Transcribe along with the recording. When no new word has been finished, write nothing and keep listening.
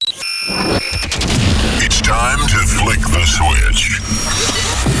the switch.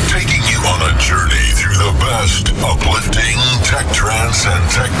 Taking you on a journey through the best uplifting tech trance and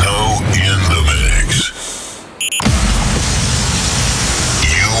techno in the mix.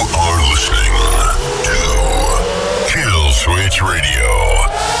 You are listening to Kill Switch Radio.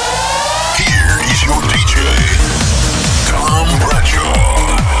 Here is your DJ, Tom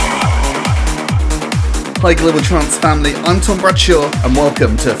Bradshaw. Hi Global Trance family, I'm Tom Bradshaw and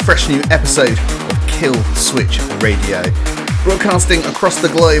welcome to a fresh new episode of Kill Switch Radio. Broadcasting across the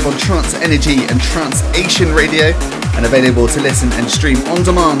globe on Trance Energy and Trance Asian Radio and available to listen and stream on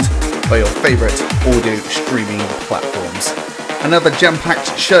demand by your favourite audio streaming platforms. Another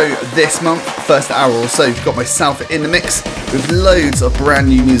jam-packed show this month. First hour or so, got myself in the mix with loads of brand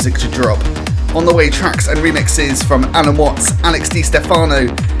new music to drop. On the way, tracks and remixes from Alan Watts, Alex Di Stefano,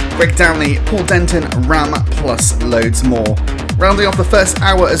 Greg Downey, Paul Denton, Ram, plus loads more. Rounding off the first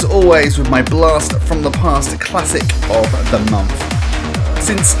hour as always with my blast from the past classic of the month.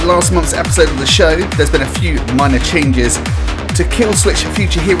 Since last month's episode of the show, there's been a few minor changes to Kill Switch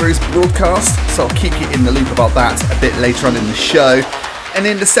Future Heroes broadcast, so I'll keep you in the loop about that a bit later on in the show. And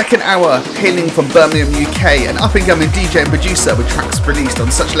in the second hour, hailing from Birmingham, UK, an up-and-coming DJ and producer with tracks released on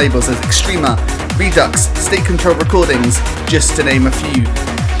such labels as Extrema, Redux, State Control Recordings, just to name a few.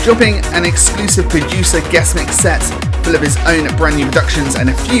 Dropping an exclusive producer guest mix set full of his own brand new productions and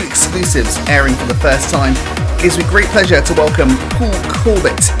a few exclusives airing for the first time, it gives me great pleasure to welcome Paul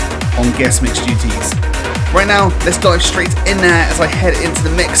Corbett on guest mix duties. Right now, let's dive straight in there as I head into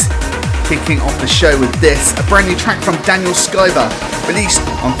the mix. Kicking off the show with this, a brand new track from Daniel Skyver, released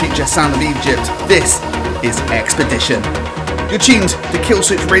on Future Sound of Egypt. This is Expedition. You're tuned to Kill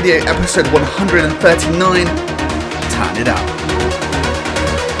Switch Radio episode 139. Turn it up.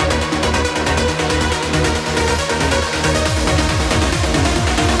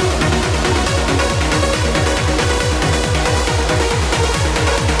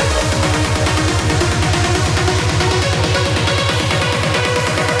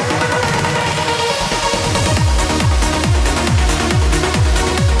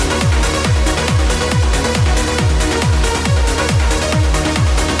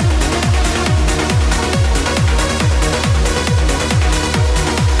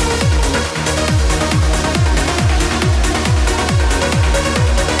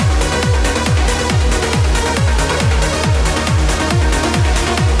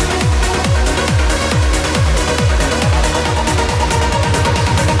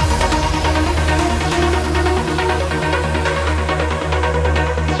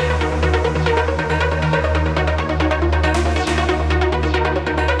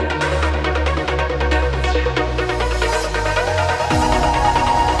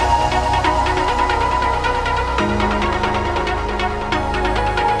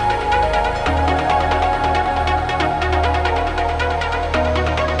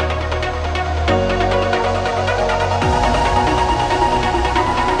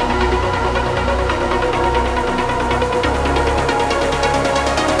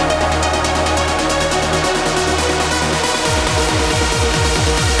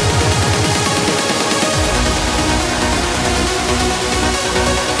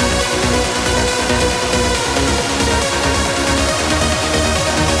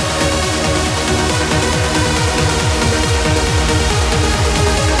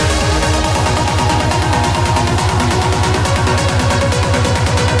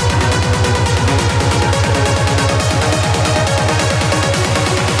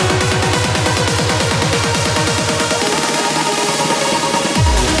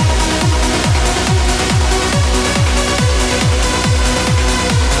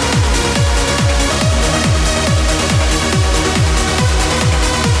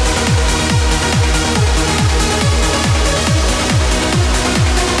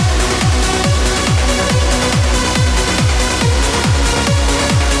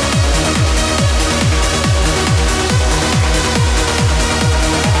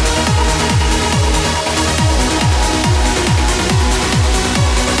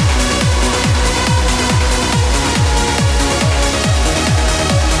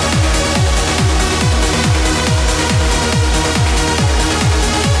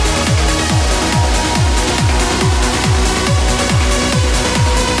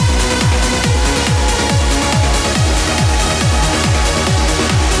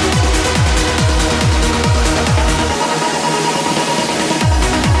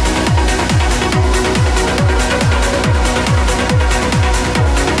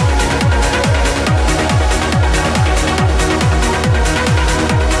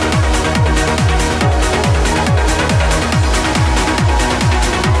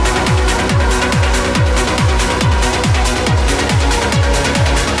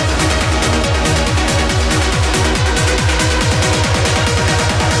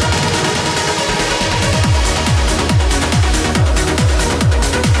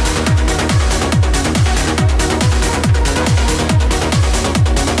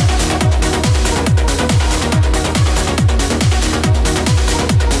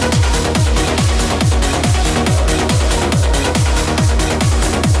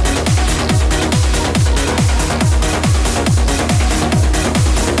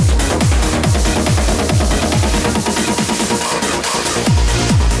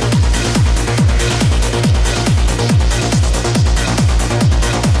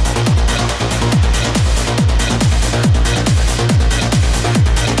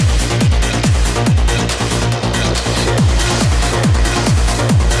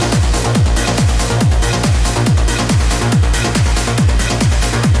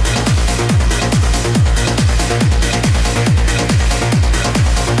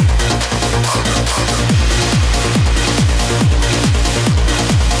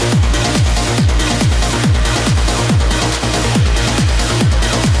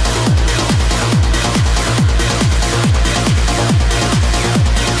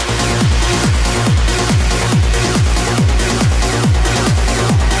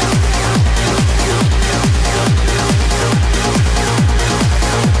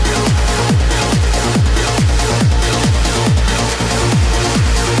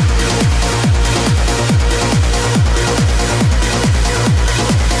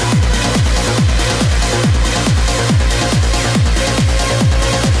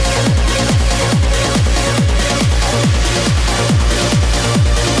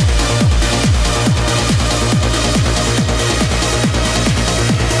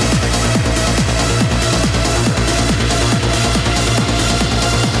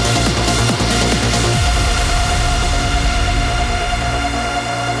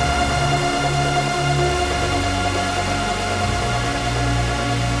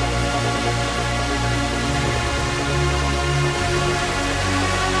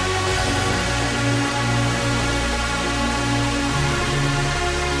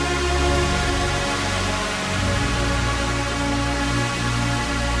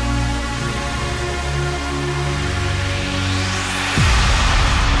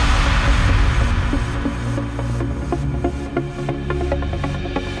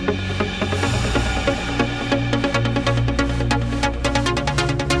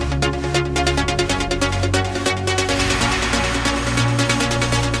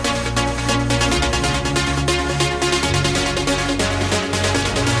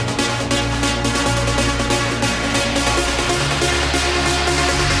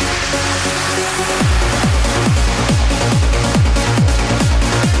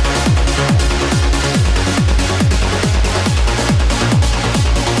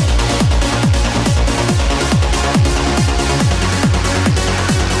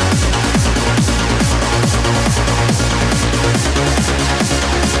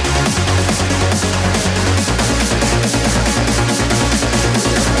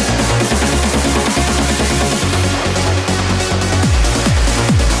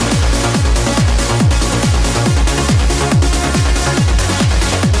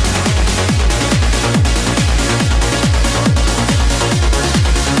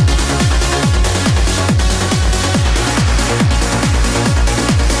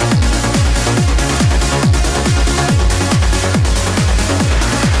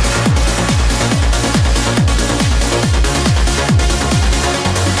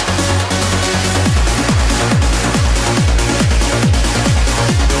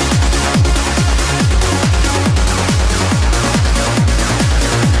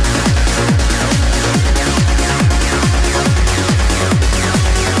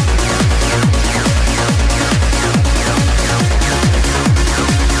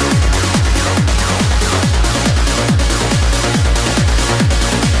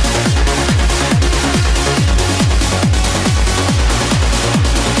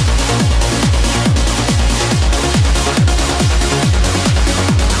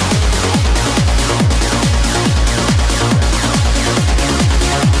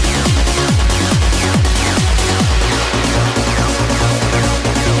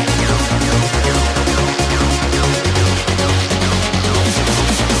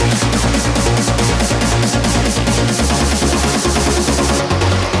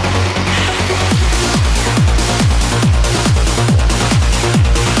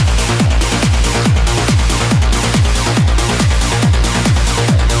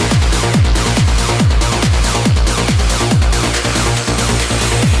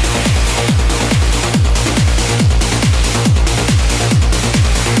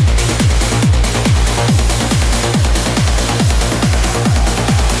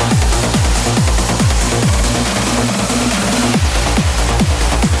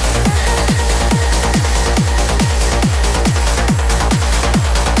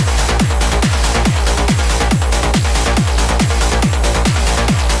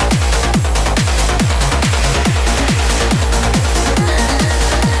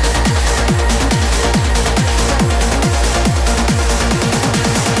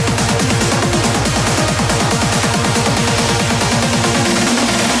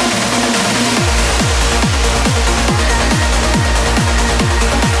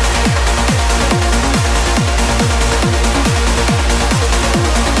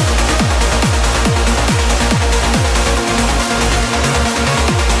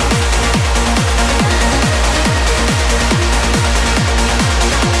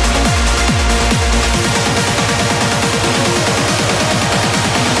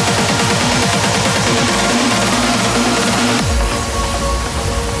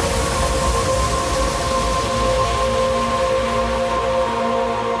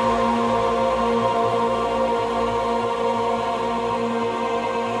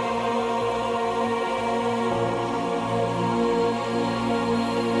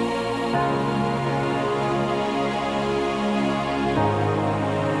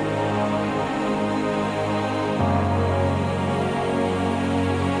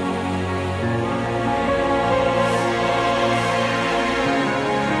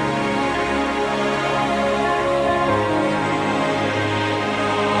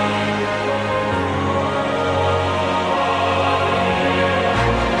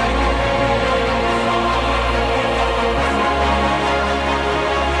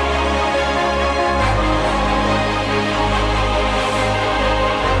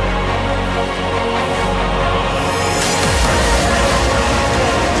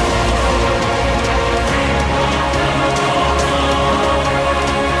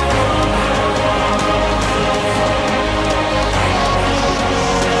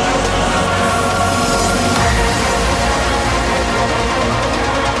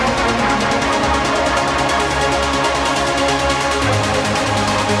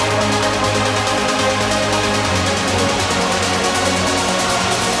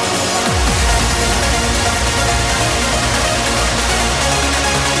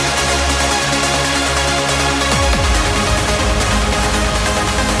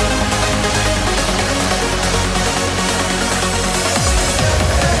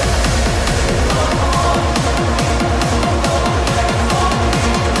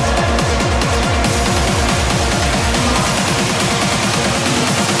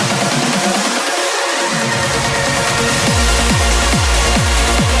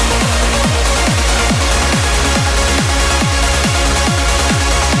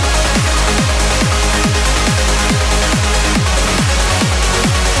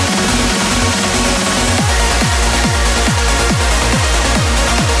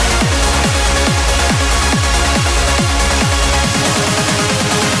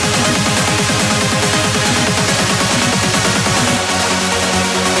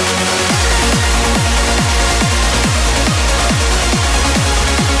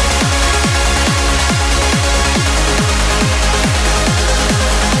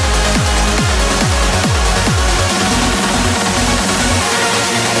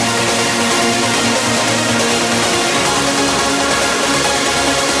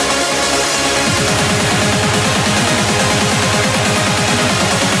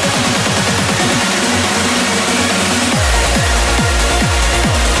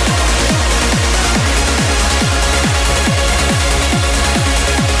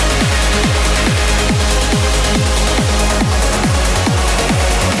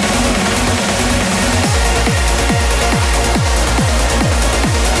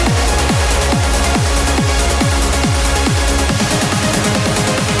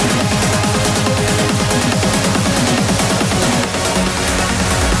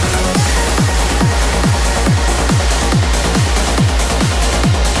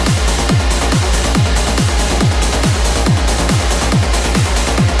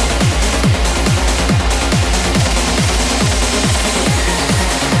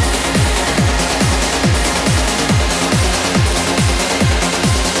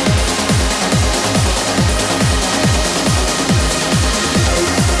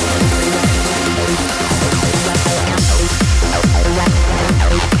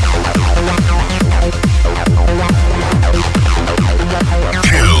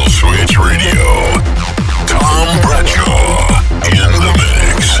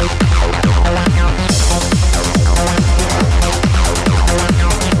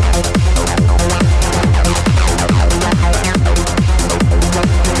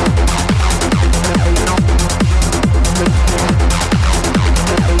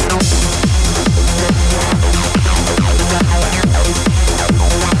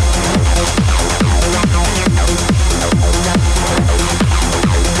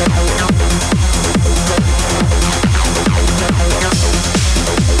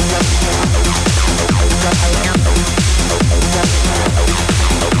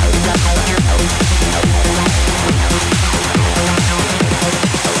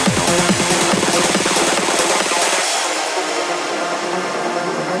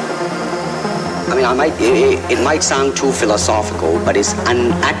 I mean, it might sound too philosophical, but it's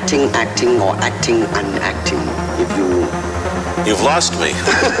unacting, acting, or acting, unacting. You've lost me.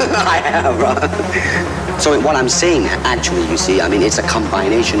 I have, right? So what I'm saying, actually, you see, I mean, it's a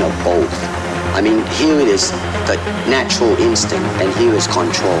combination of both. I mean, here it is the natural instinct, and here is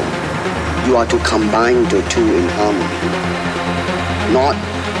control. You are to combine the two in harmony. Not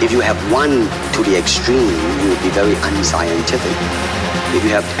if you have one to the extreme, you will be very unscientific. If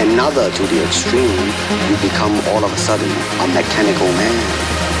you have another to the extreme, you become all of a sudden a mechanical man,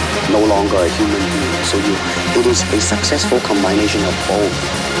 no longer a human being. So it is a successful combination of both.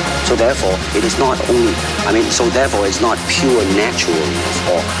 So therefore, it is not only, therefore it's not pure naturalness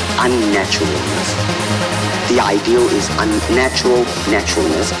or unnaturalness. The ideal is unnatural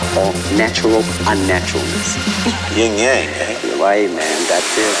naturalness or natural unnaturalness. Yin yang, eh? You're right, man,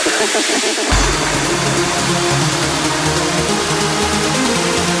 that's it.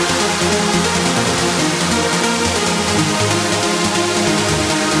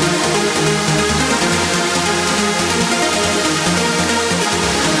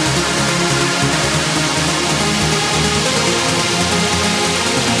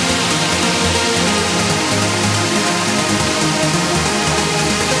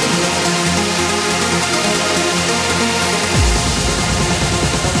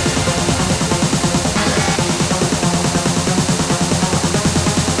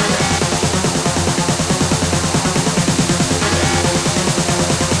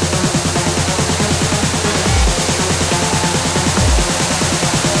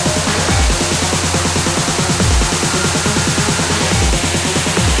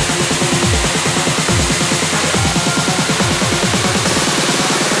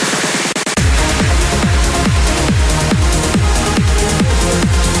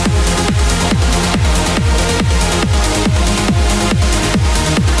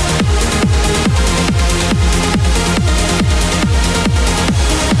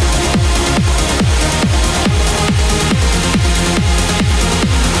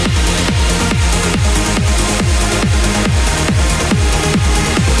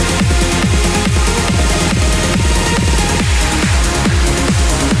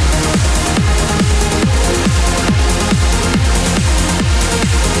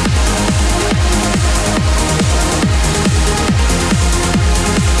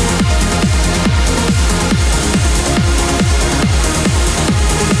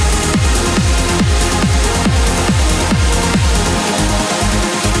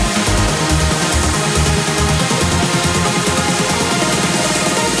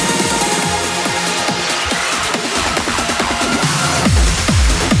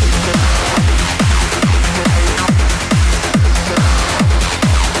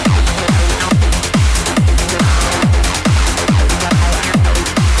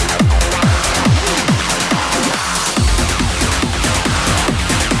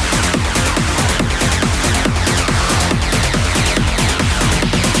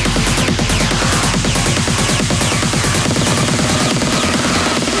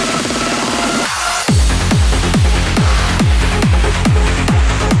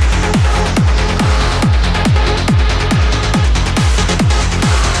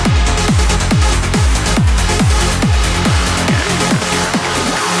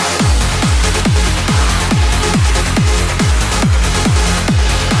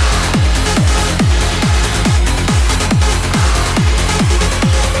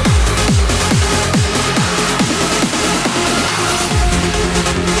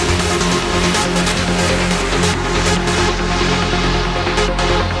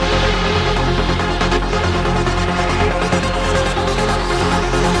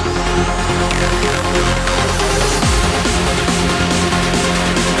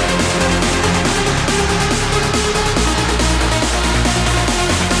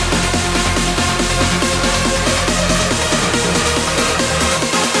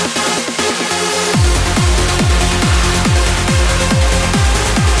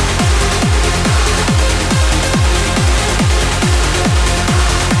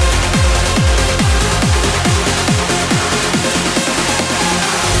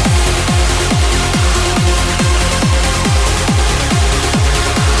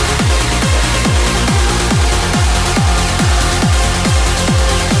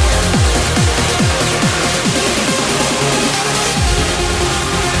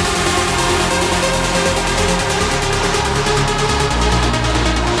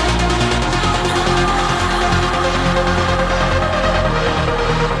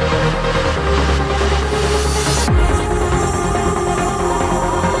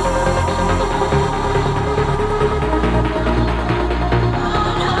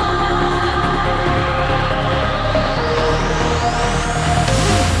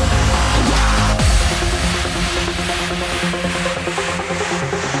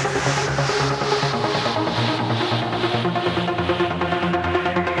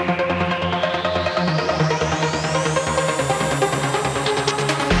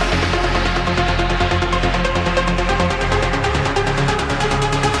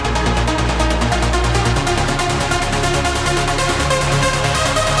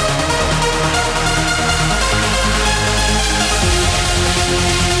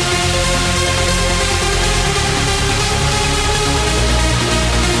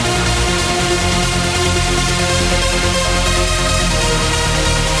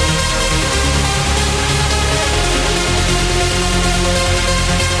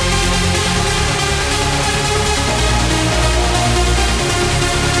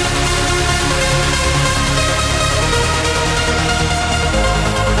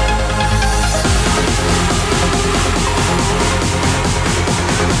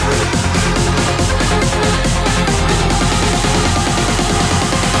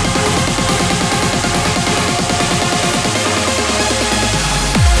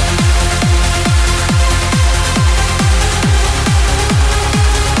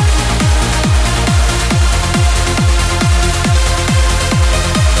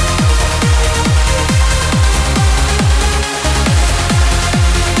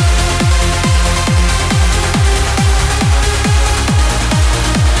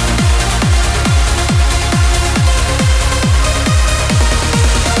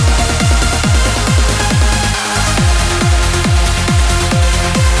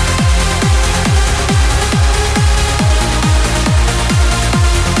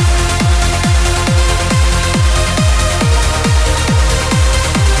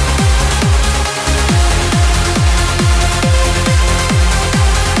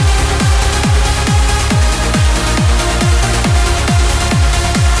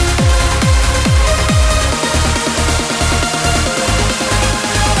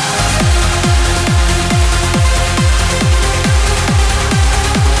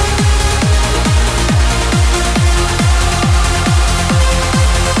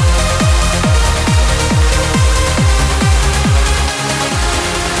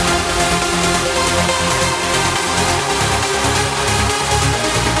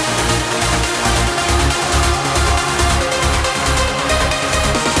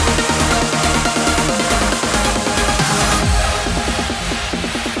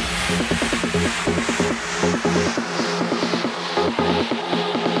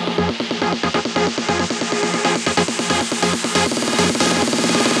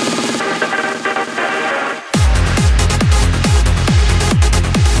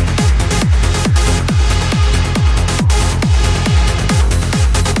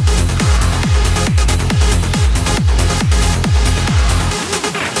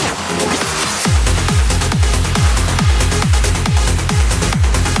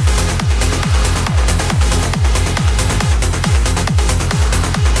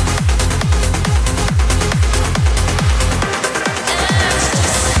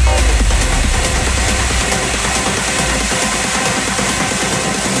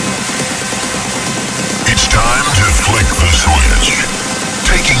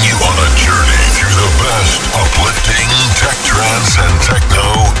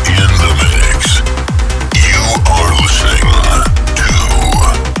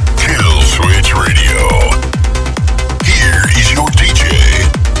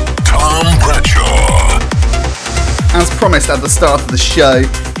 promised at the start of the show,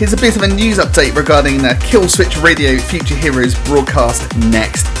 here's a bit of a news update regarding the Killswitch Radio Future Heroes broadcast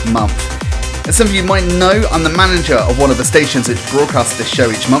next month. As some of you might know, I'm the manager of one of the stations which broadcasts this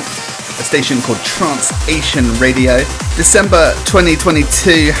show each month, a station called Trance Asian Radio. December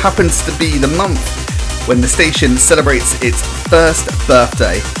 2022 happens to be the month when the station celebrates its first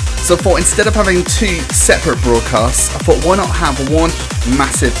birthday. So I thought instead of having two separate broadcasts, I thought why not have one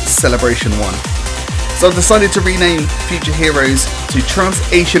massive celebration one. So I've decided to rename Future Heroes to Trance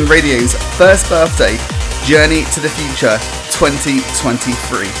Asian Radio's first birthday Journey to the Future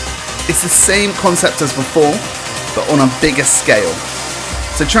 2023. It's the same concept as before, but on a bigger scale.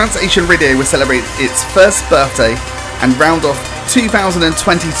 So Trance Asian Radio will celebrate its first birthday and round off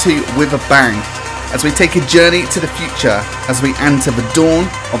 2022 with a bang as we take a journey to the future as we enter the dawn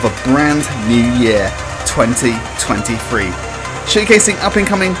of a brand new year, 2023. Showcasing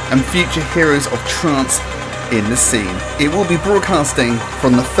up-and-coming and future heroes of trance in the scene. It will be broadcasting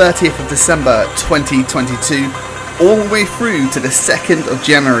from the 30th of December 2022 all the way through to the 2nd of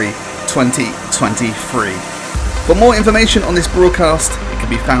January 2023. For more information on this broadcast, it can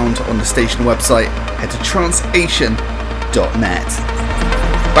be found on the station website. Head to tranceasian.net.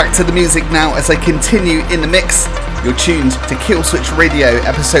 Back to the music now as I continue in the mix. You're tuned to Killswitch Radio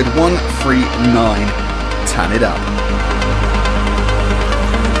episode 139. Turn it up.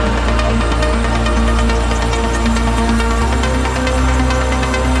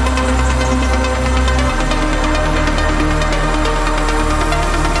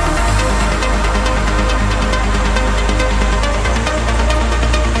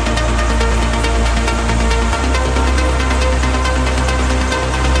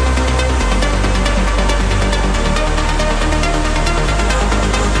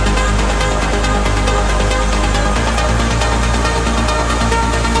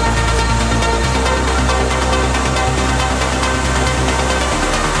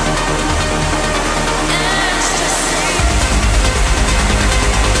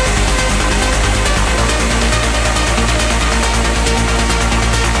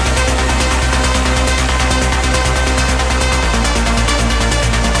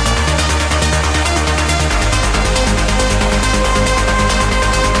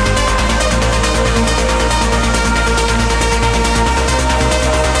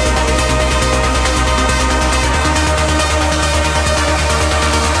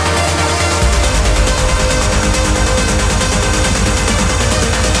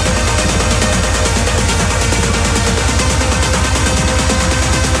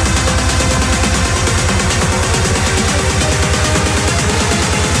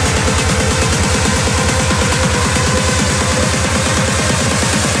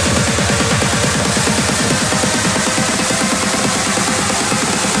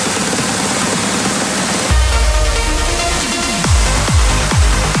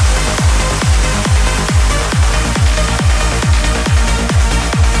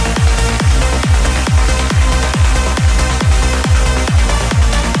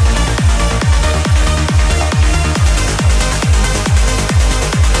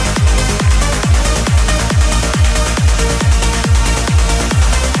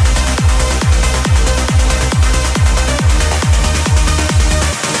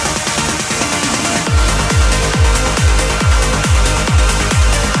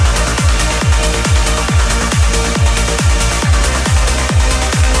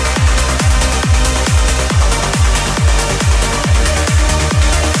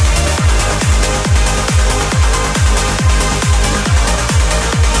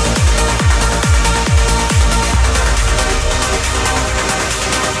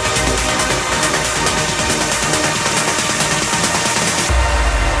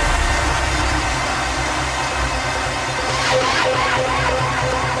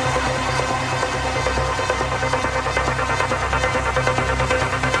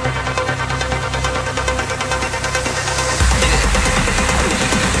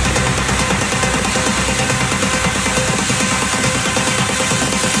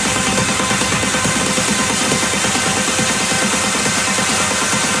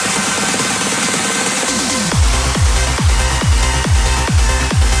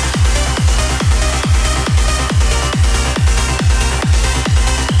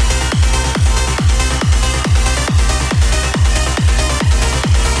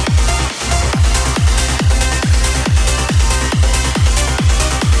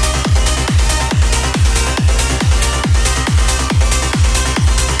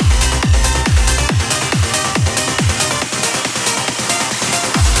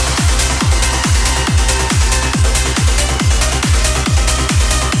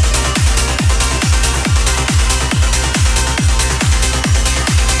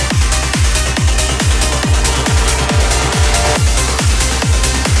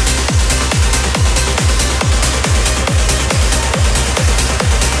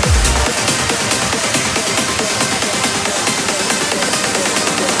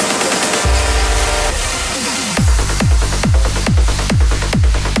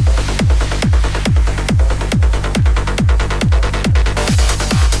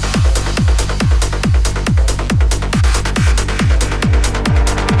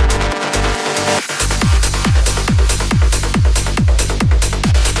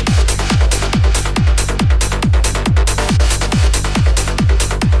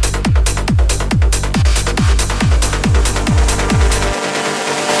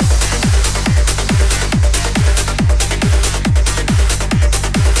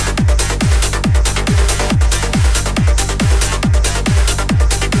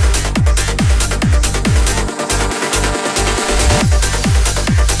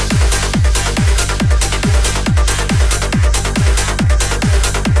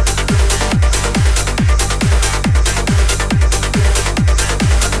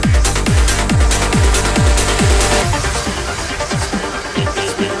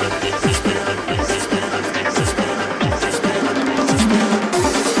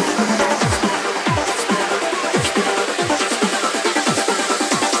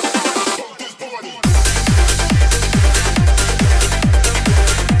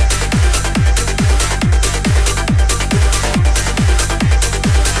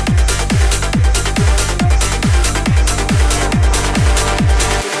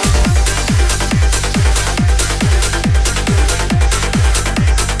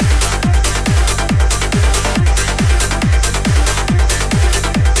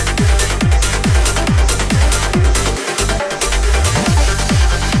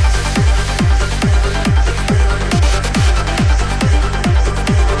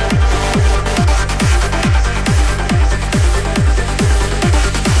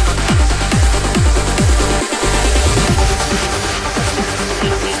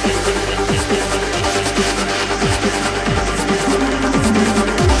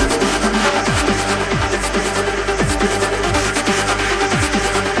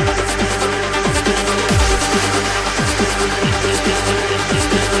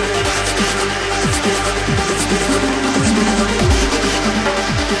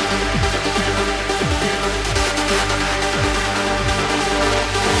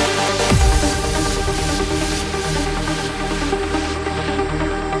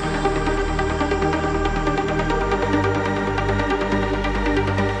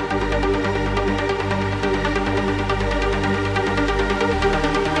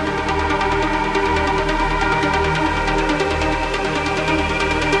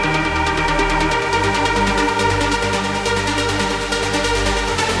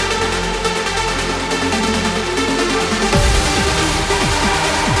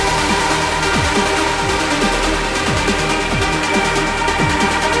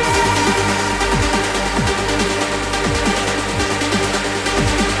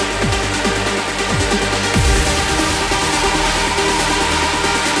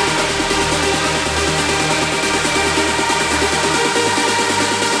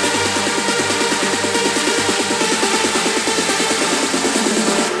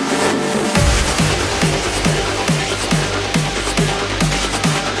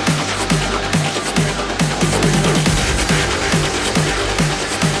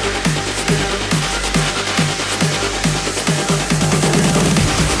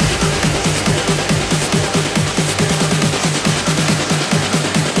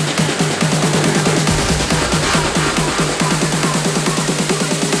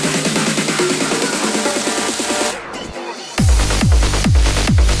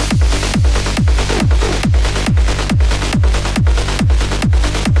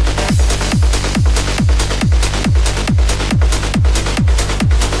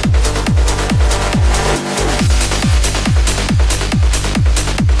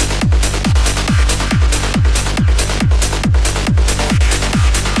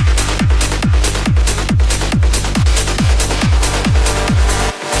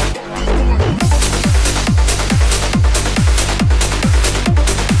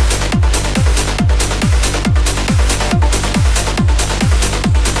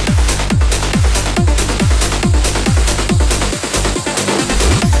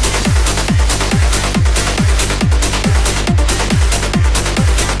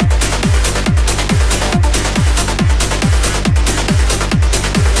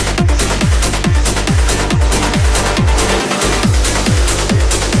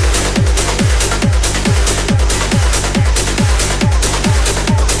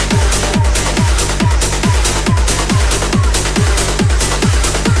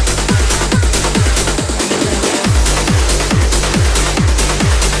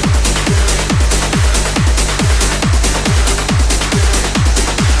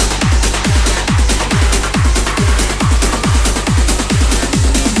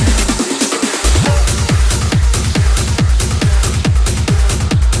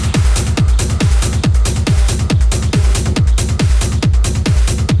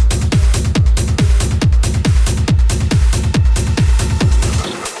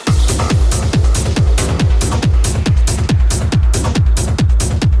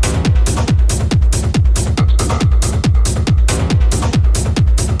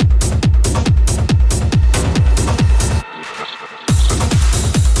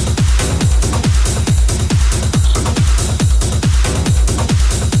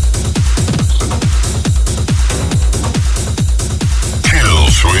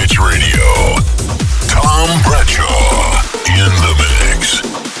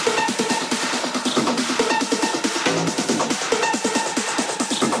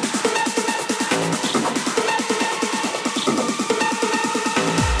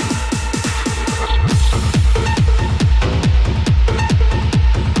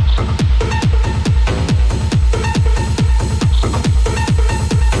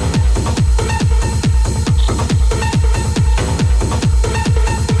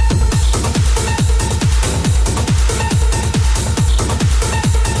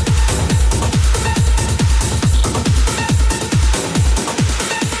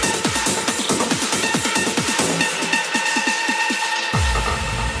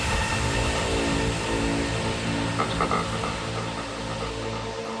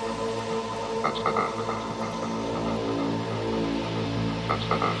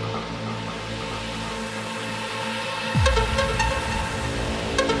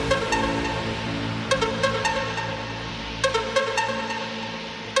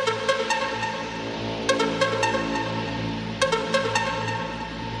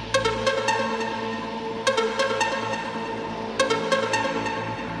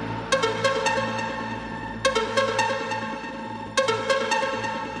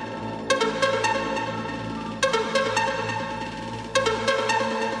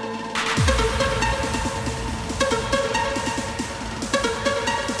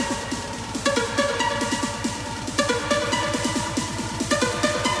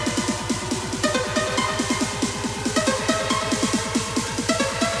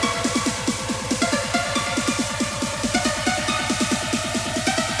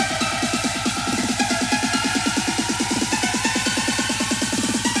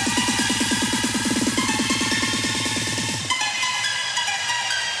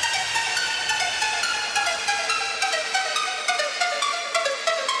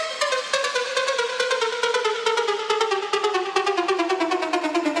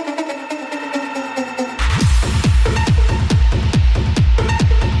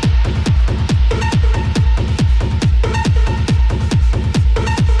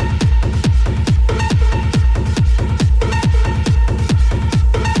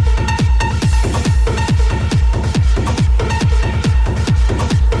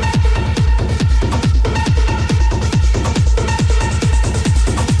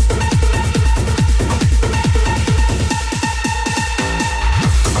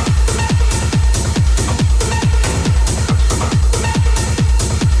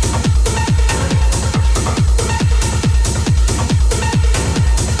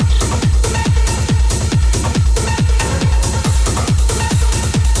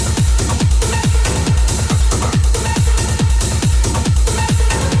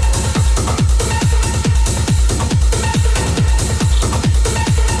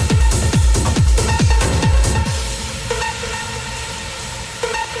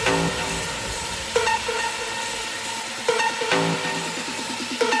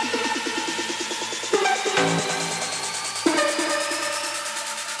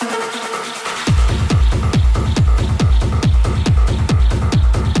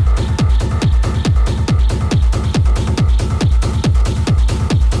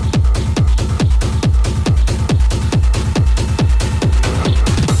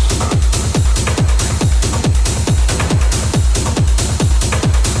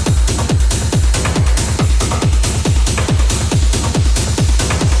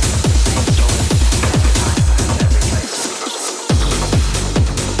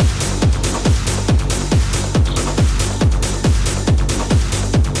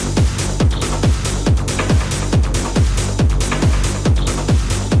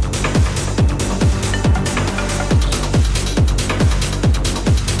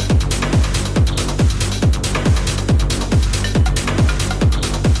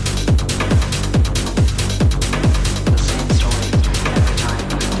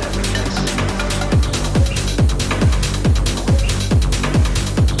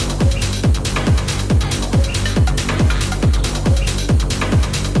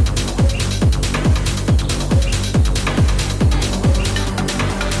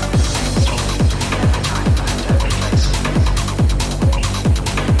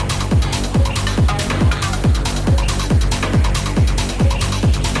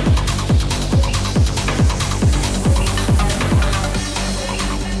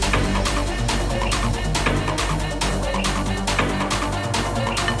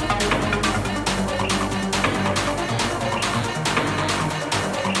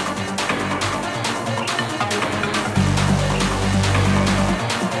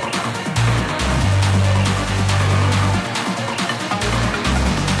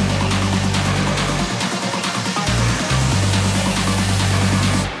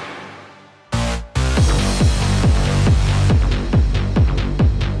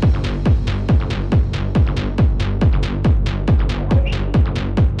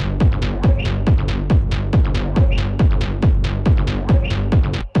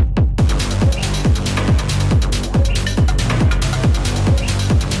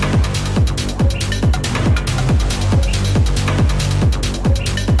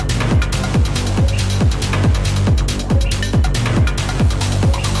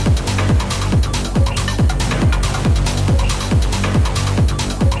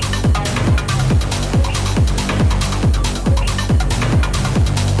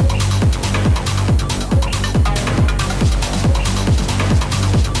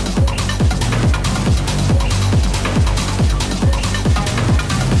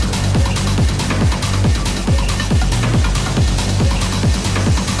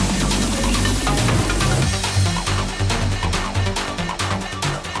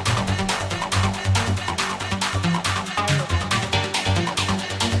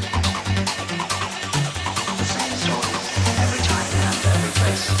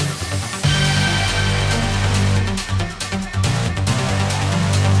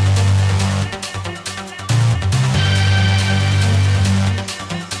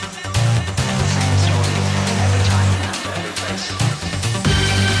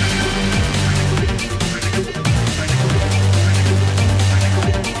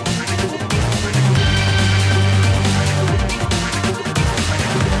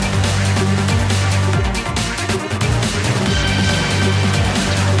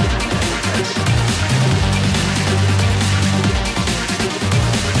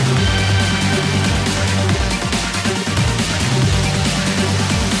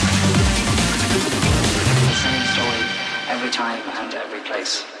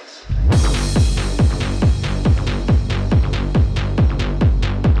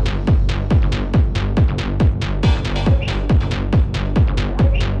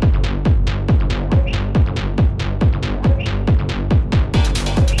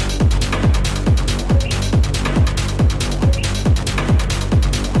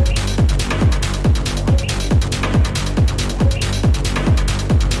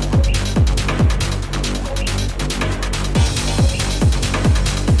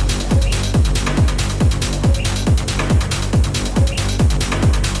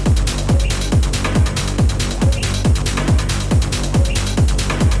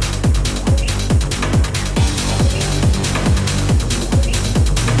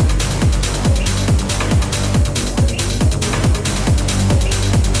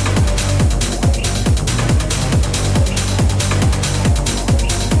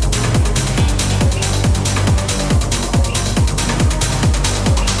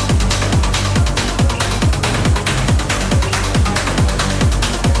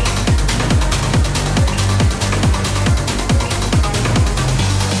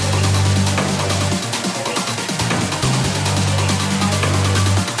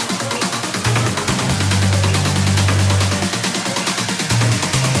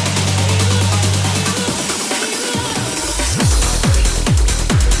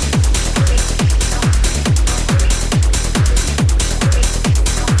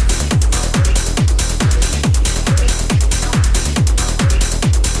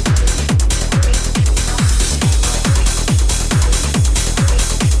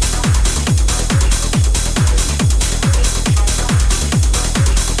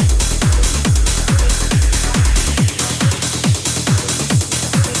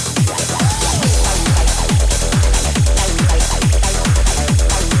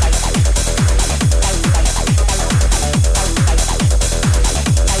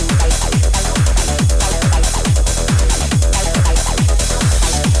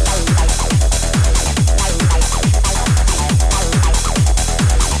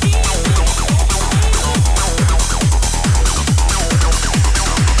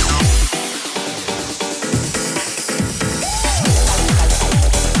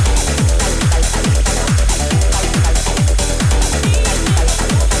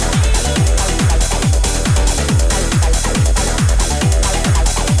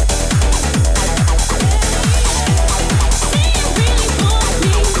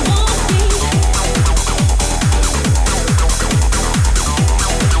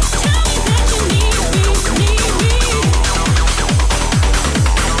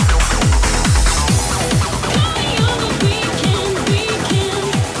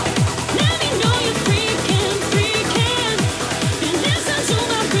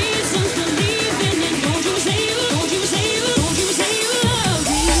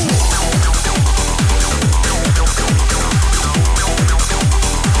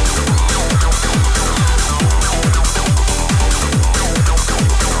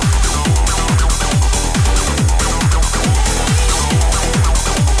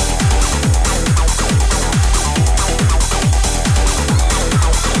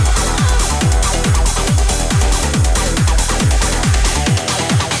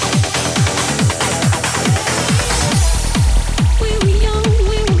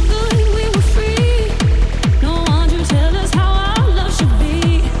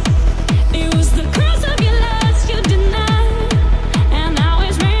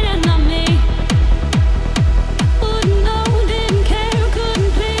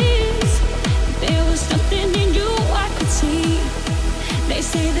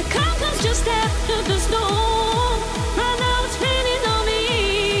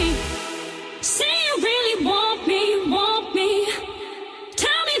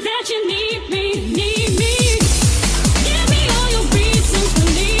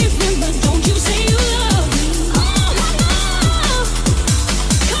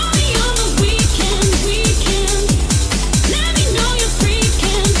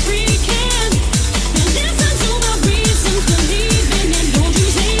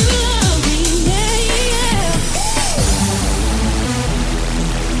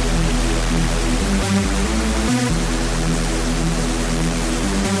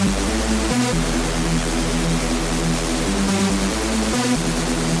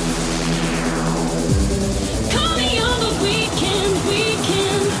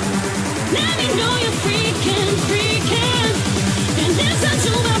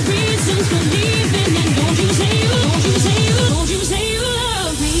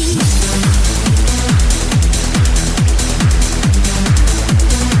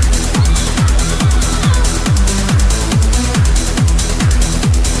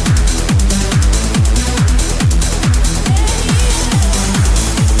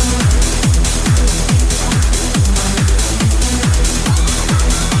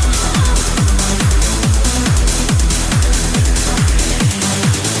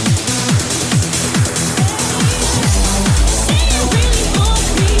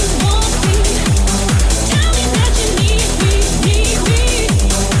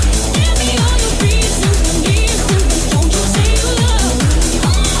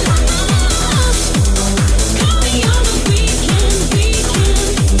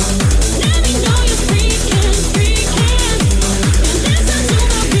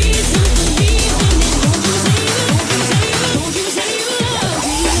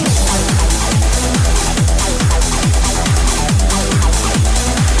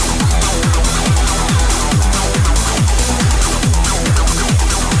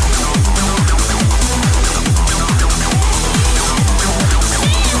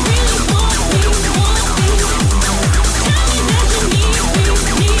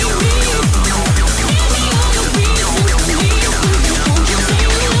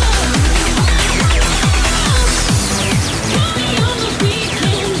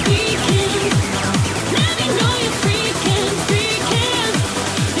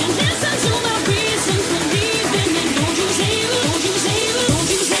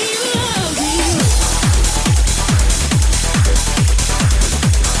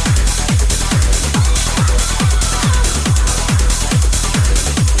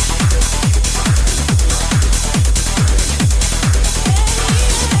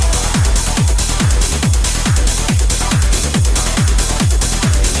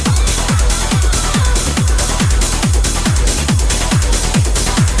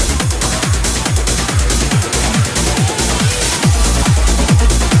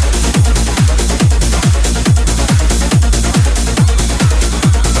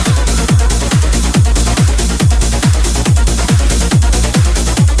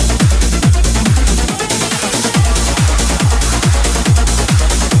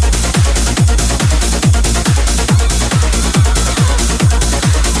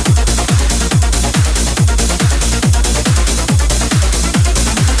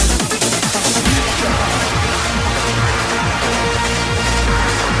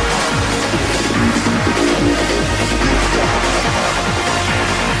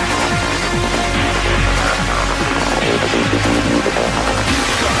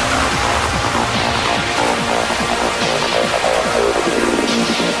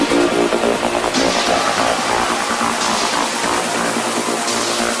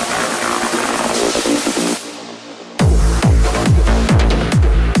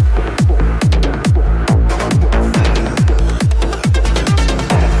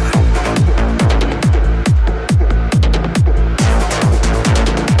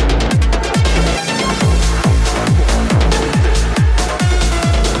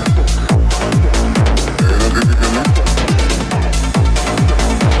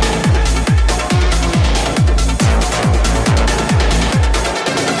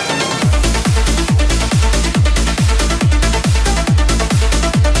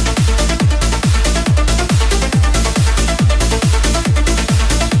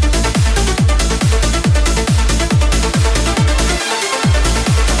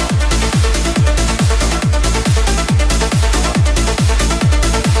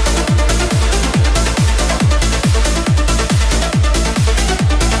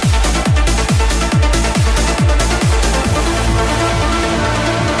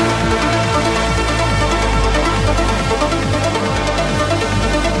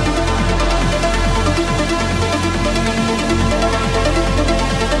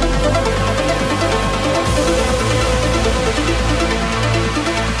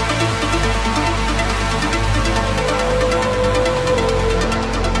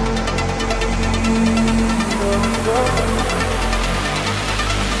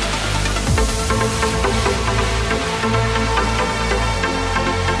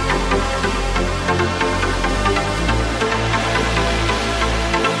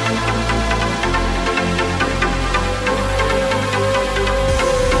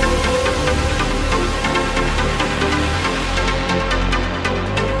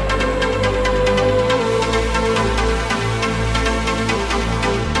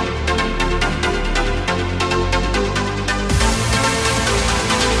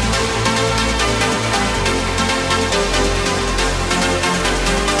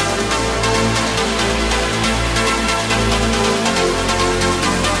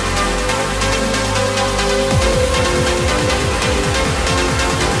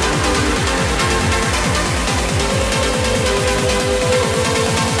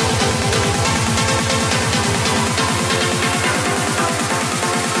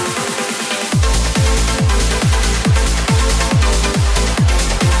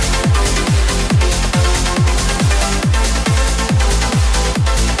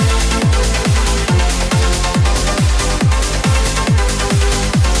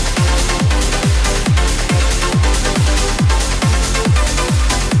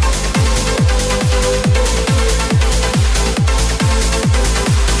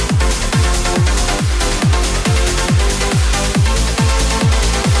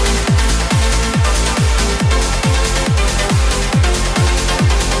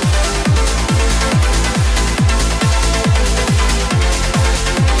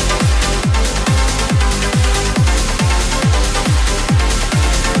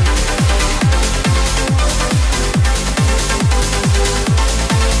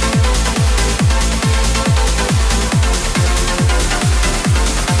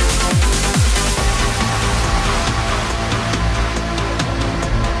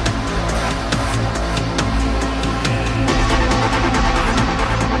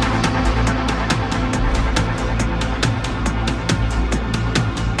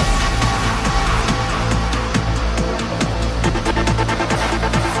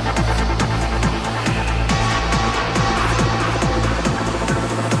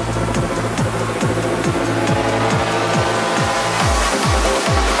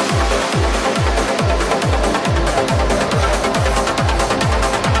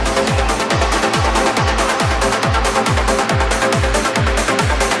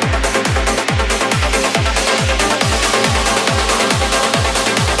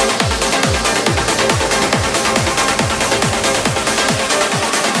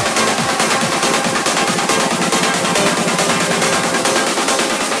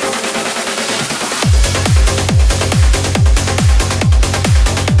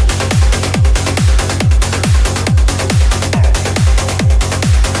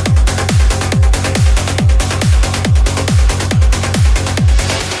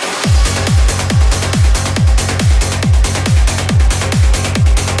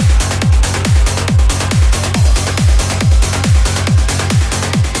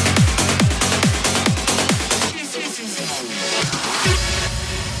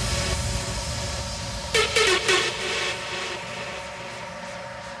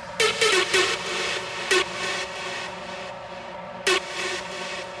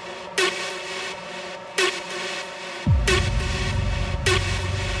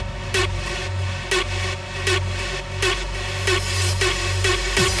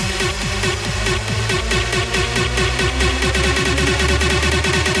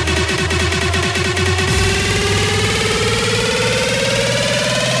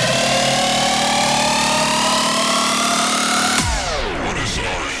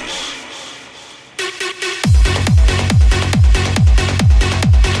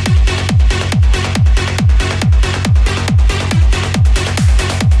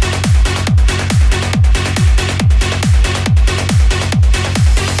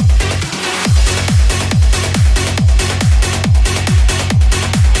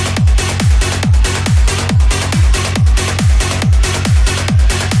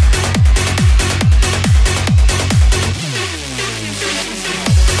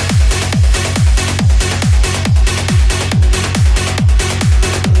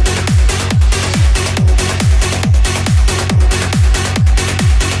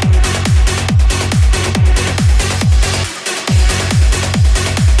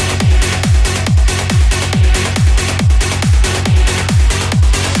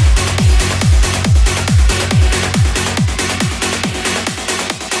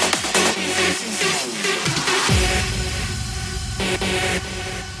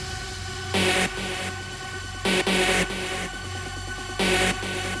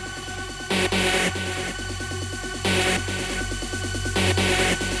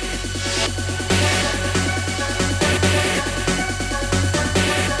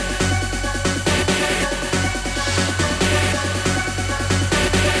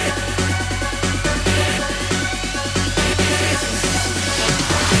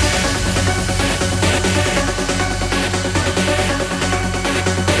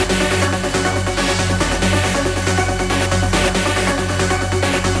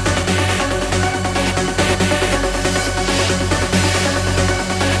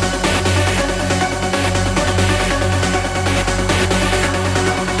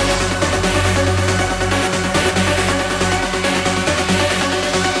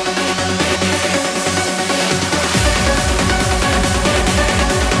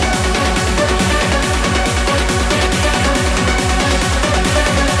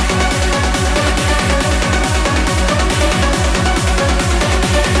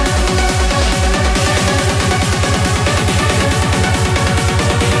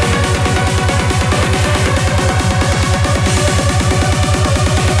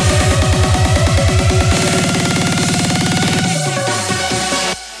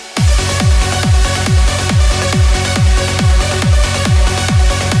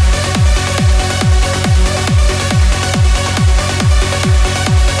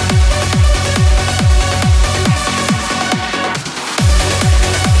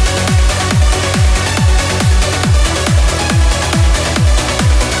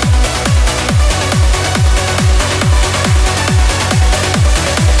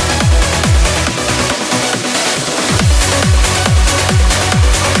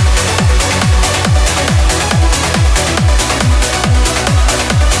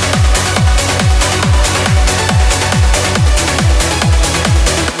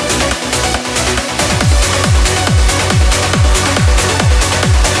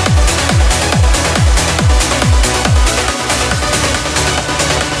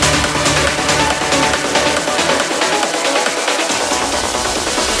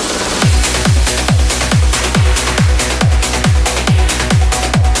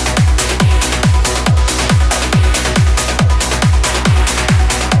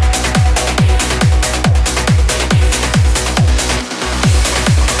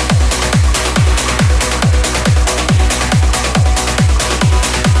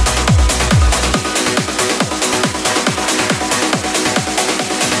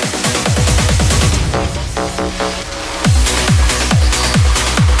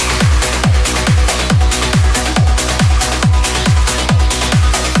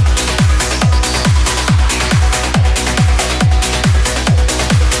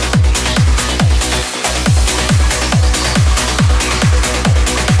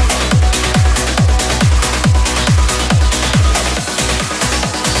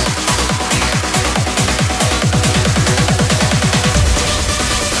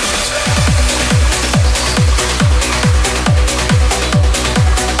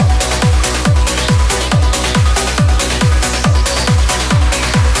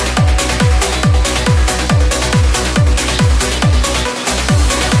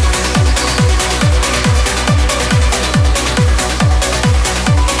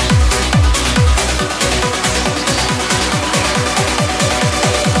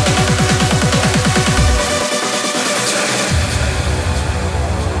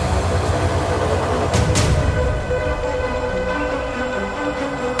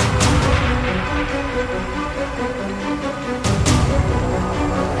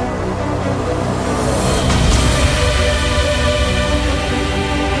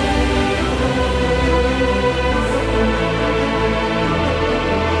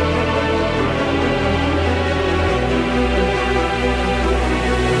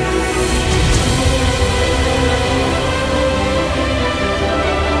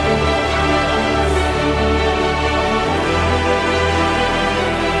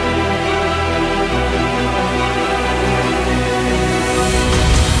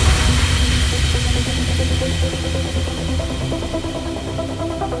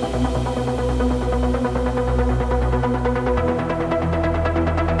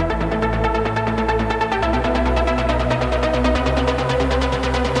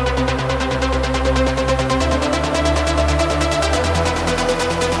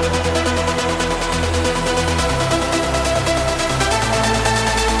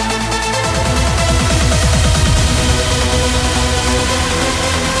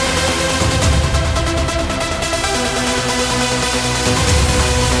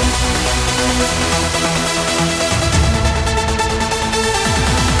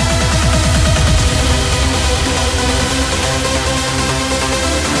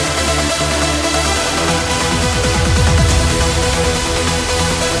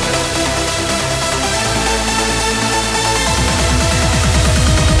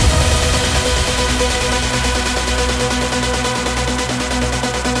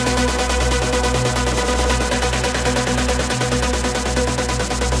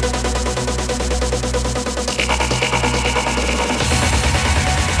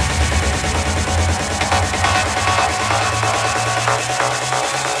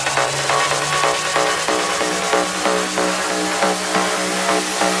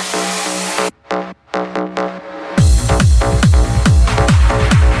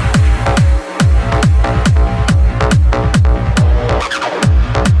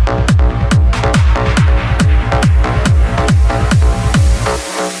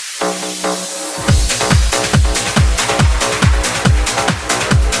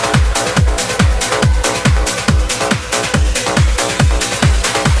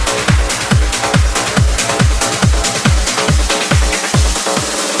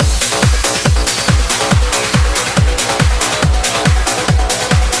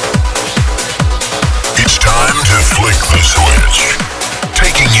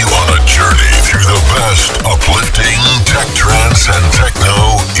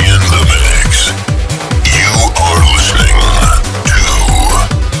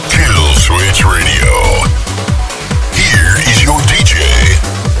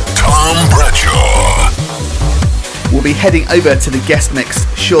 Heading over to the guest mix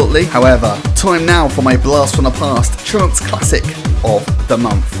shortly. However, time now for my blast from the past trance classic of the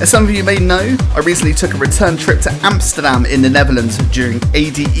month. As some of you may know, I recently took a return trip to Amsterdam in the Netherlands during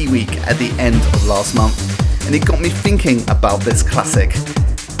ADE week at the end of last month, and it got me thinking about this classic.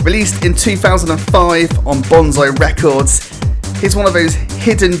 Released in 2005 on Bonsai Records, here's one of those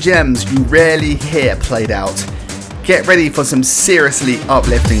hidden gems you rarely hear played out. Get ready for some seriously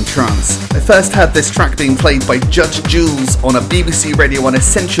uplifting trance. I first heard this track being played by Judge Jules on a BBC Radio 1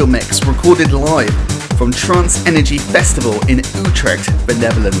 Essential mix recorded live from Trance Energy Festival in Utrecht, the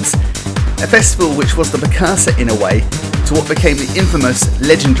Netherlands. A festival which was the precursor in a way to what became the infamous,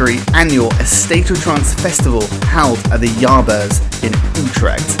 legendary annual Estate of Trance Festival held at the Jaarbeurs in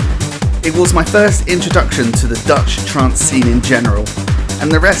Utrecht. It was my first introduction to the Dutch trance scene in general,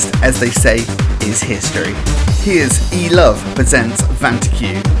 and the rest, as they say, is history. Here's E-Love presents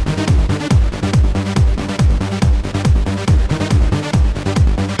Vanticue.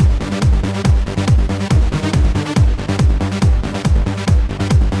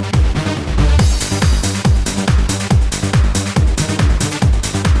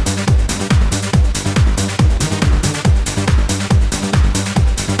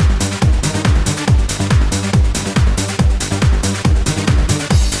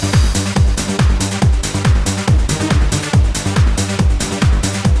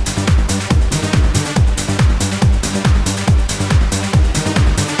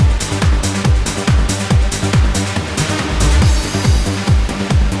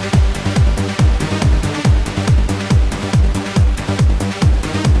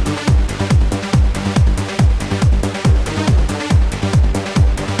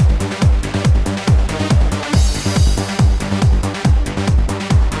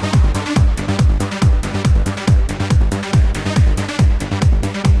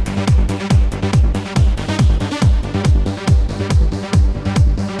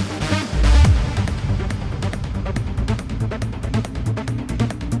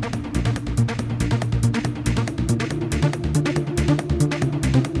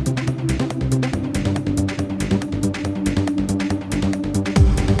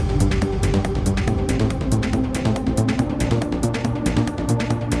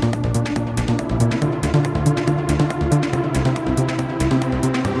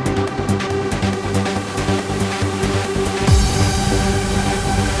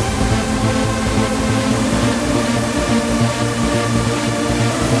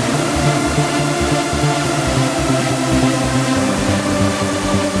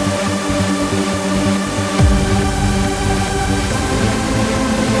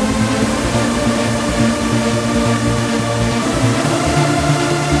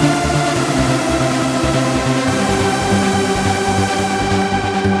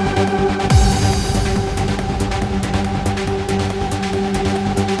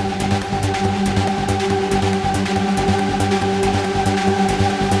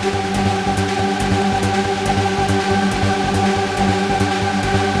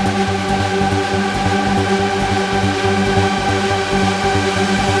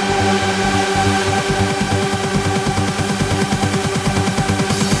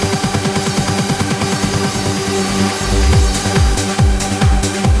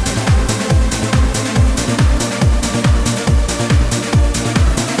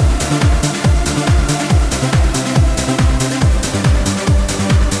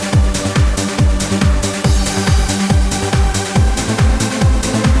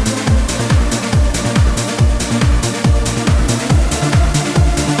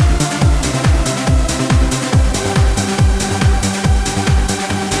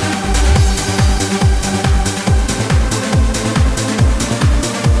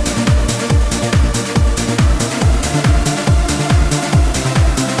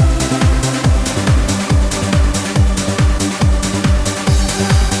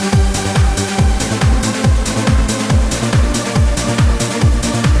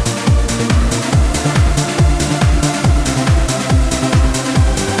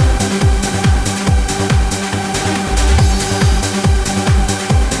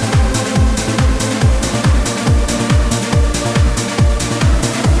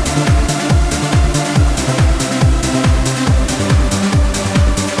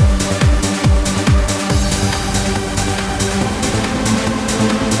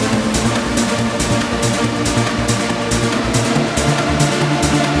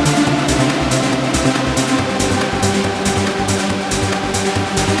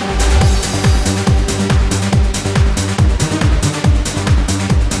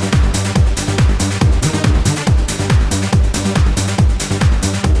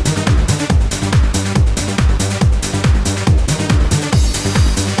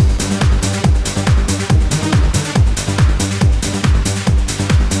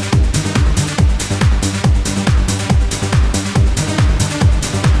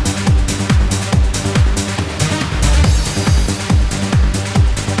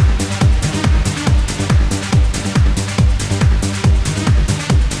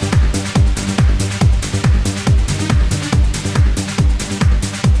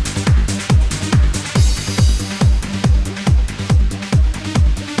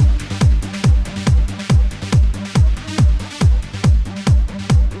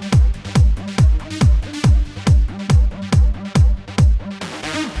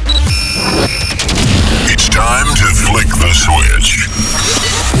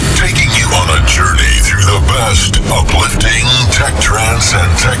 best uplifting tech trance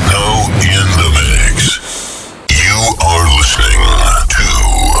and techno in the mix. You are listening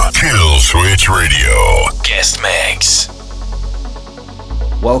to Kill Switch Radio Guest Mix.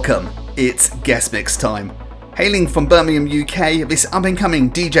 Welcome, it's Guest Mix time. Hailing from Birmingham, UK, this up-and-coming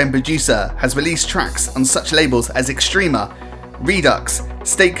DJ and producer has released tracks on such labels as Extrema, Redux,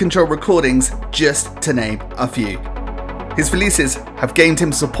 State Control Recordings, just to name a few. His releases have gained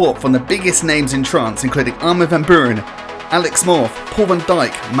him support from the biggest names in trance, including Armin van Buuren, Alex Morph, Paul van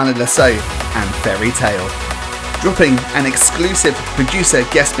Dyk, Manu Lasso, and Fairy Tale. Dropping an exclusive producer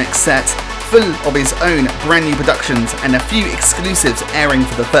guest mix set full of his own brand new productions and a few exclusives airing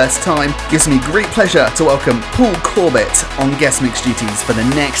for the first time, gives me great pleasure to welcome Paul Corbett on guest mix duties for the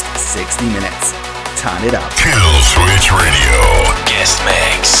next 60 minutes. Turn it up. Kill Switch Radio Guest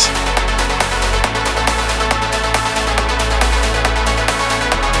Mix.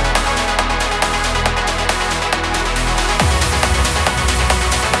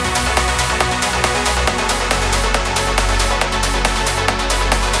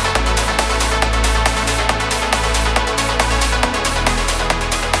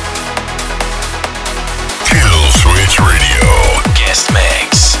 Guest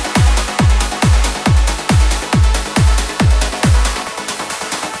Mix.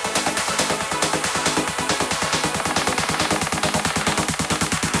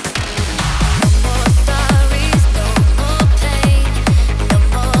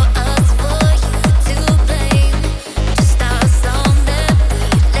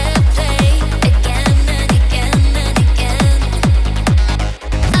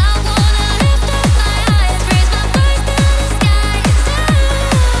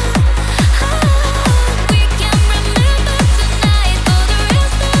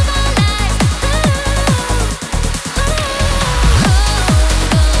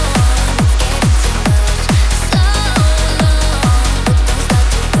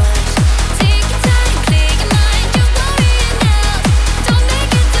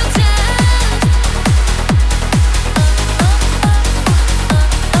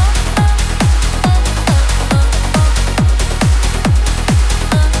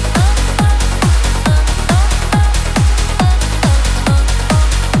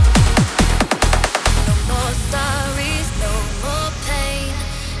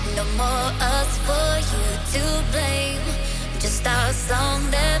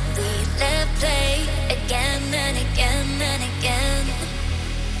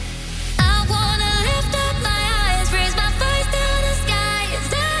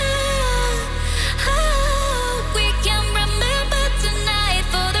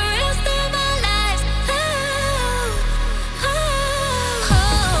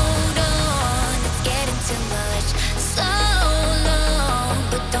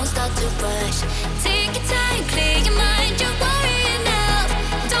 Take your time, clear your mind, you're worrying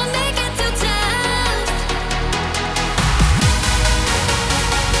enough.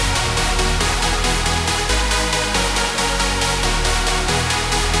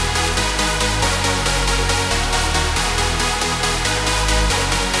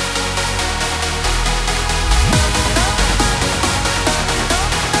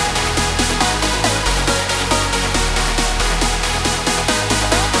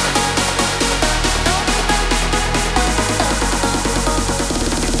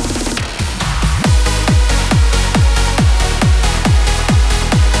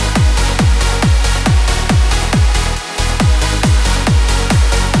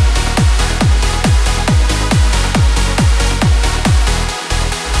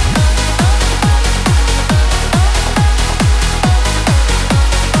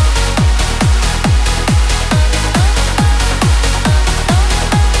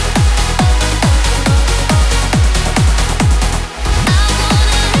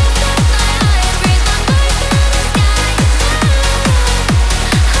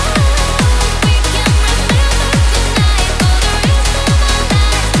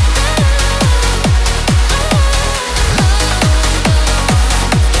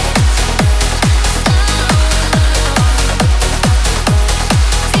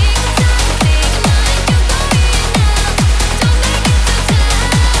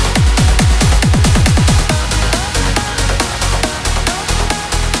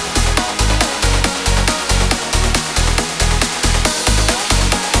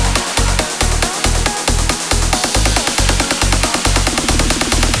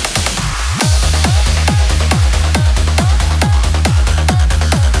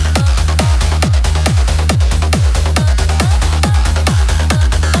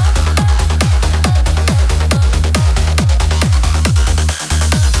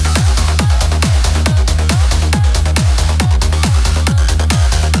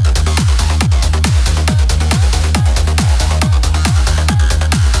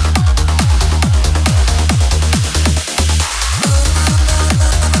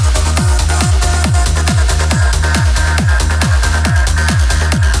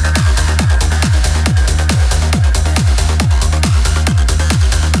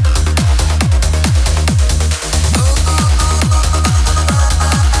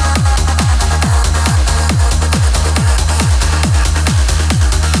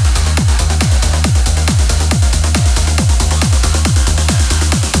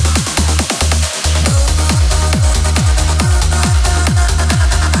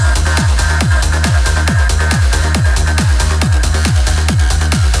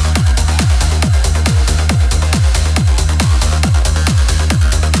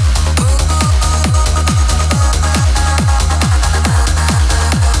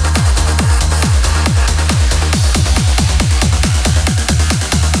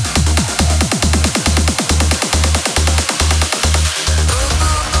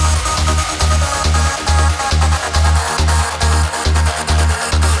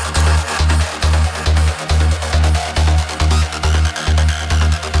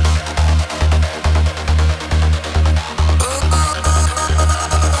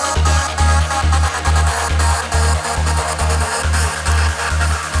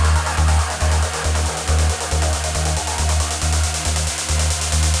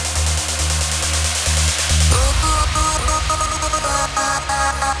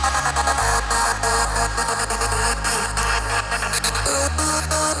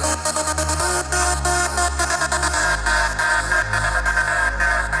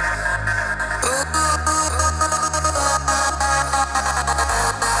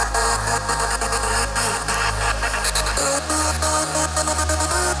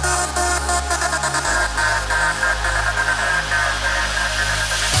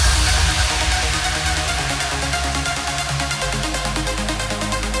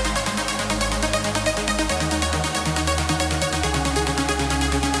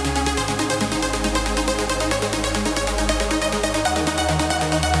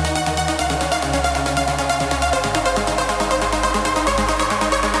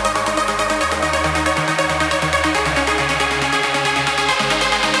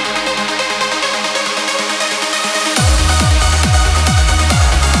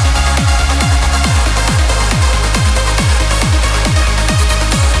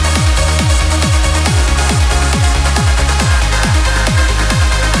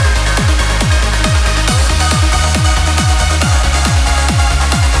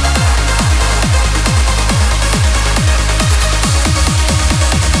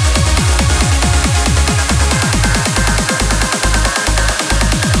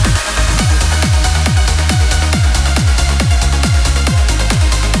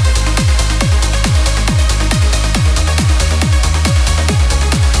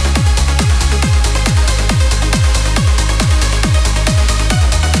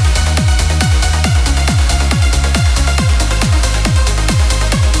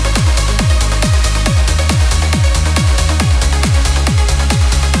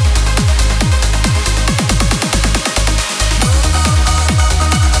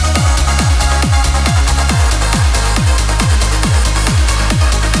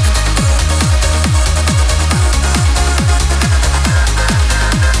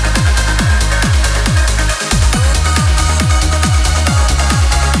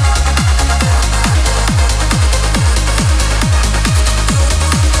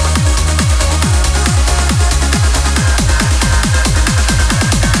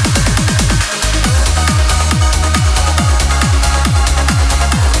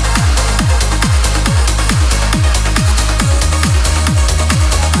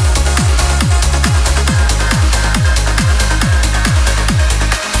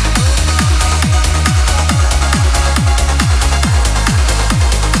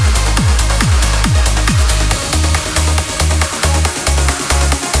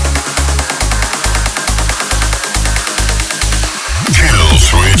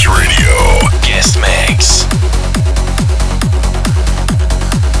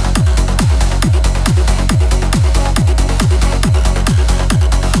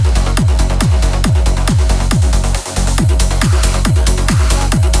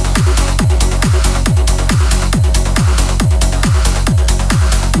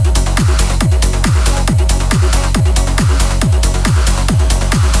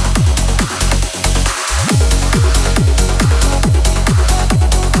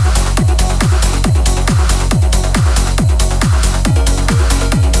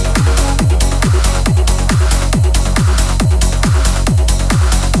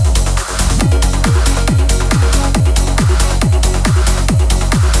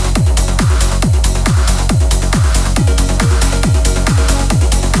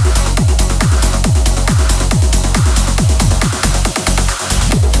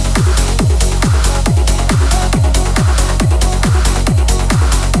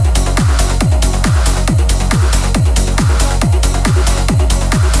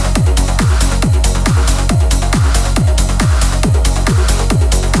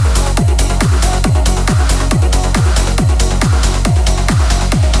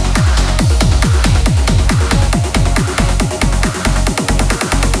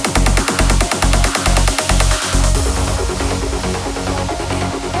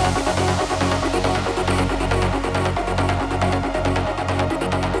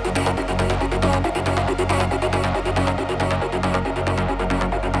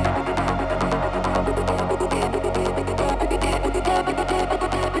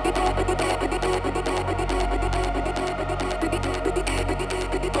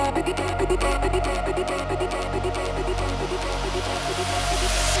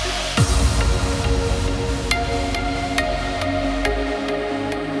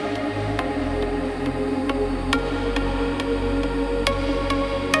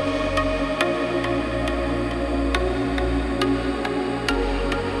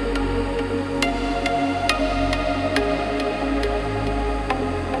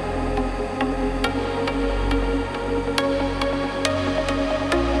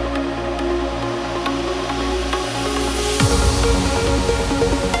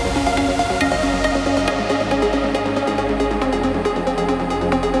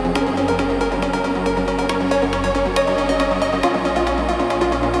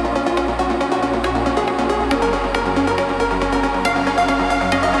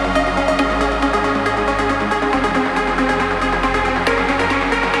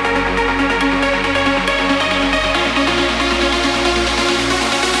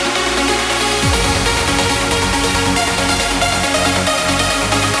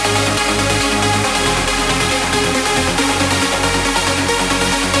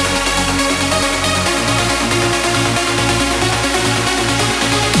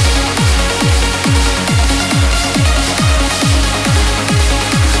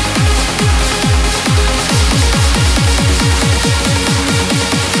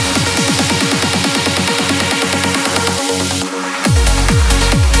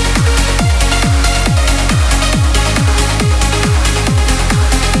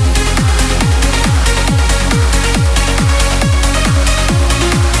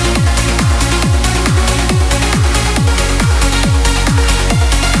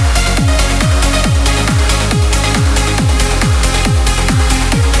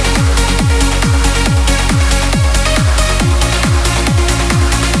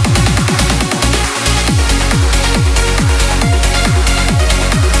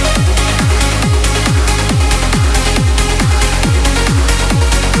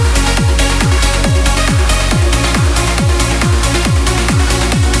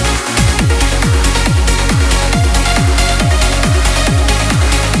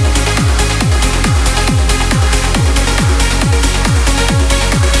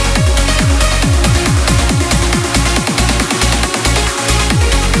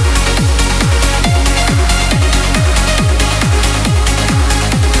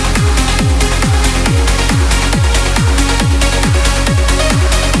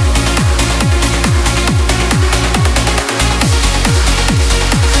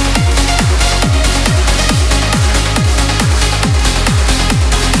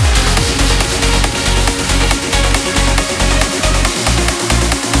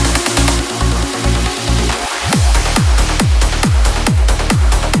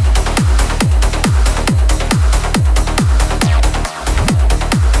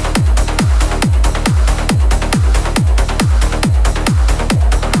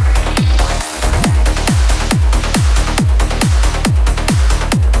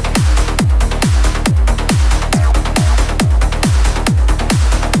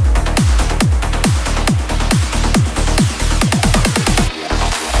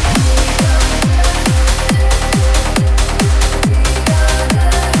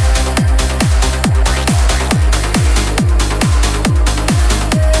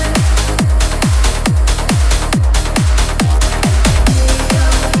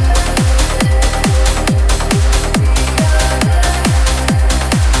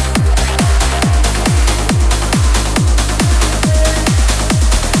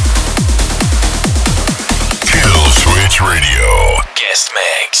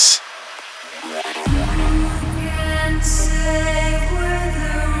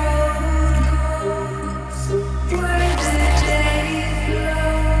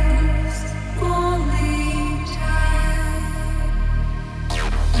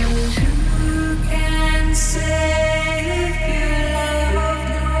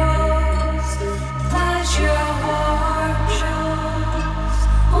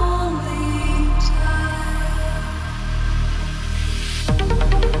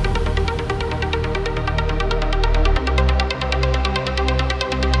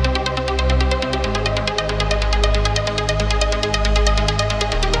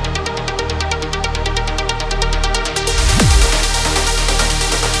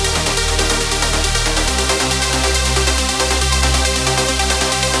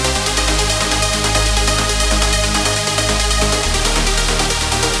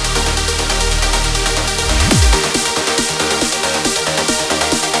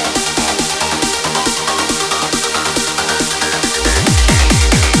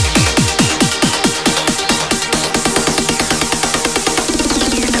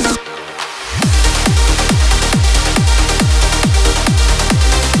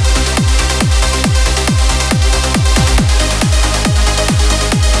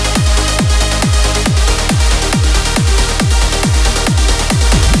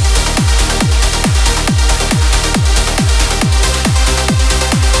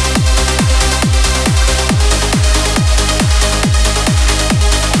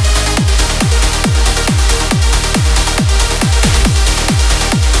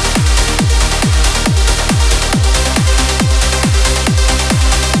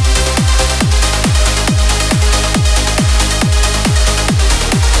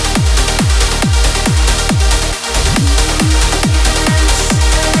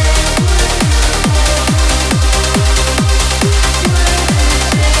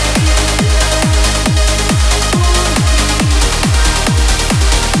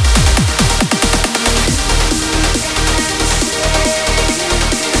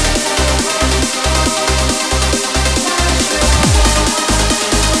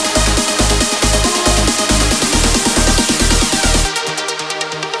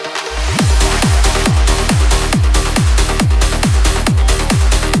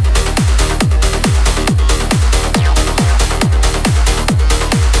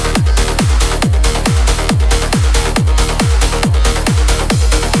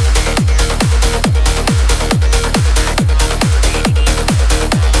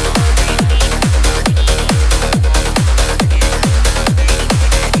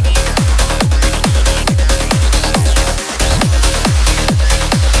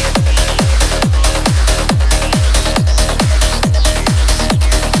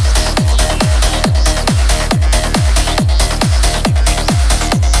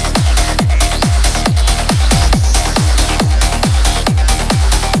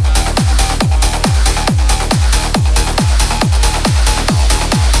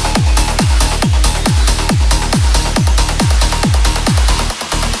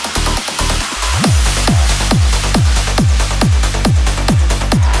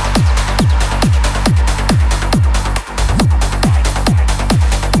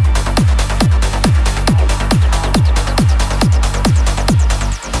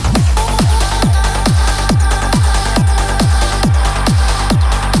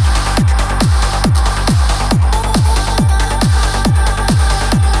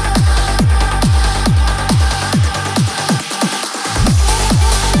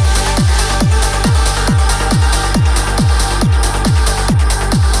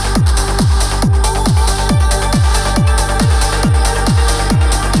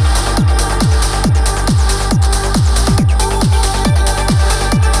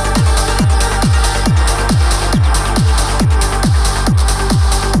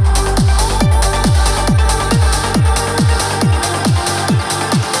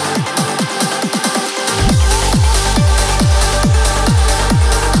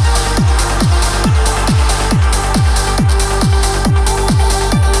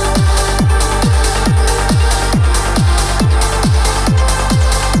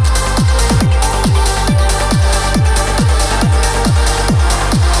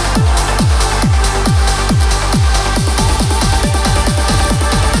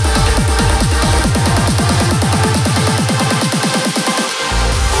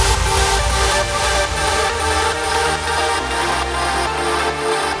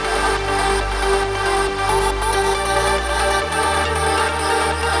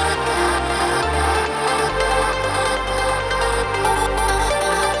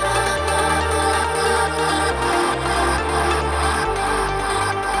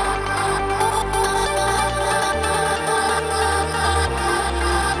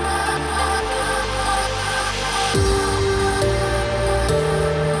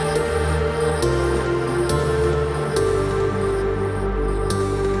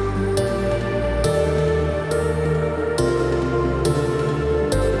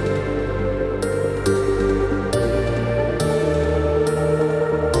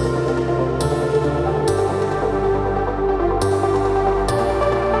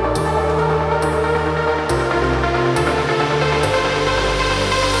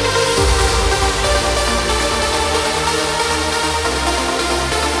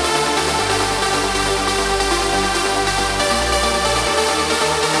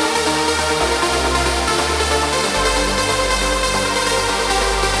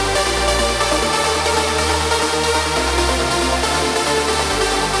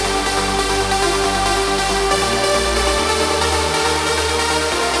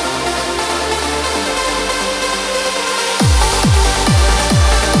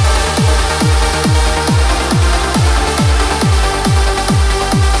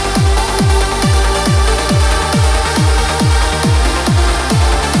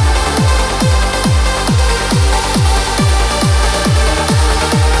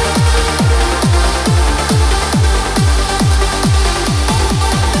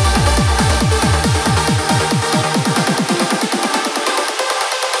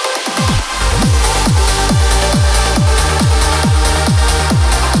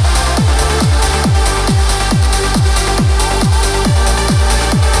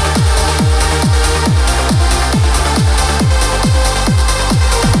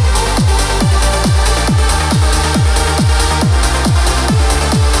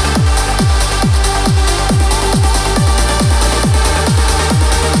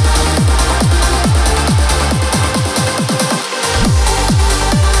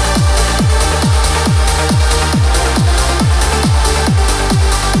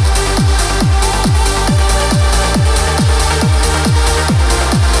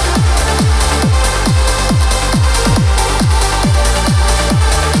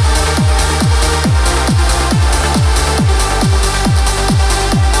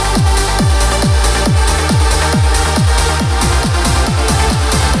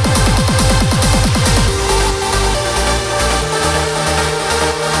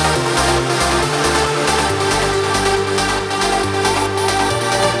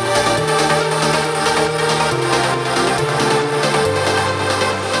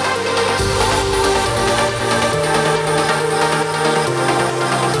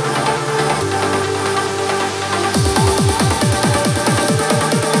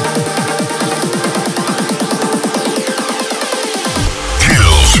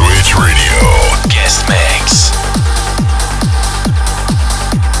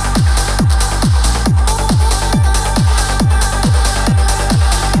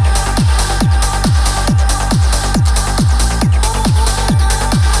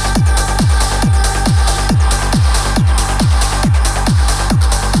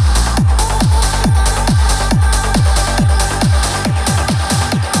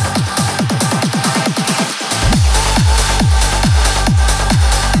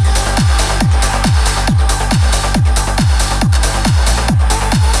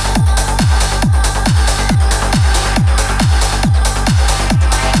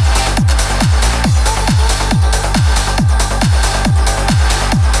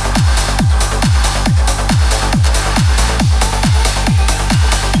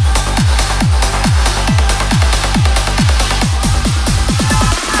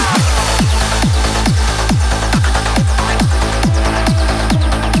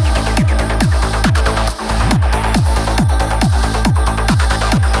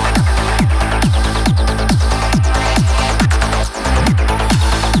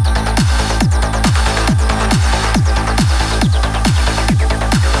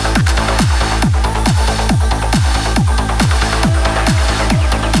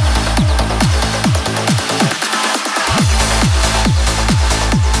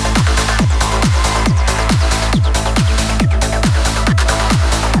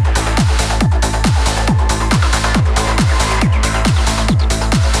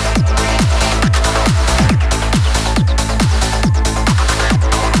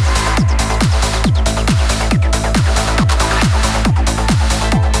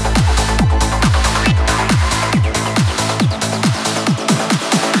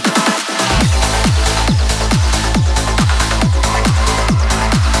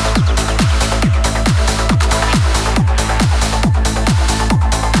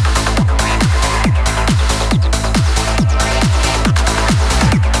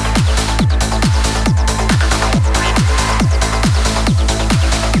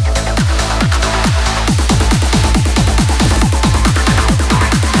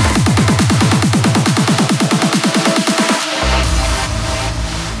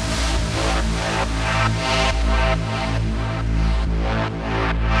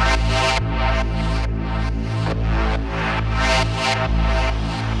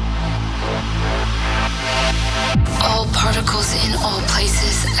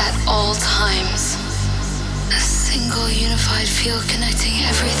 all times. A single unified field connecting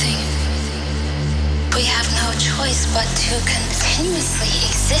everything. We have no choice but to continuously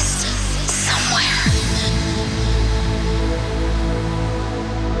exist somewhere.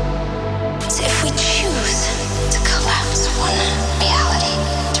 So if we choose to collapse one reality,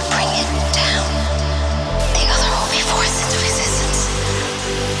 to bring it down, the other will be forced into existence.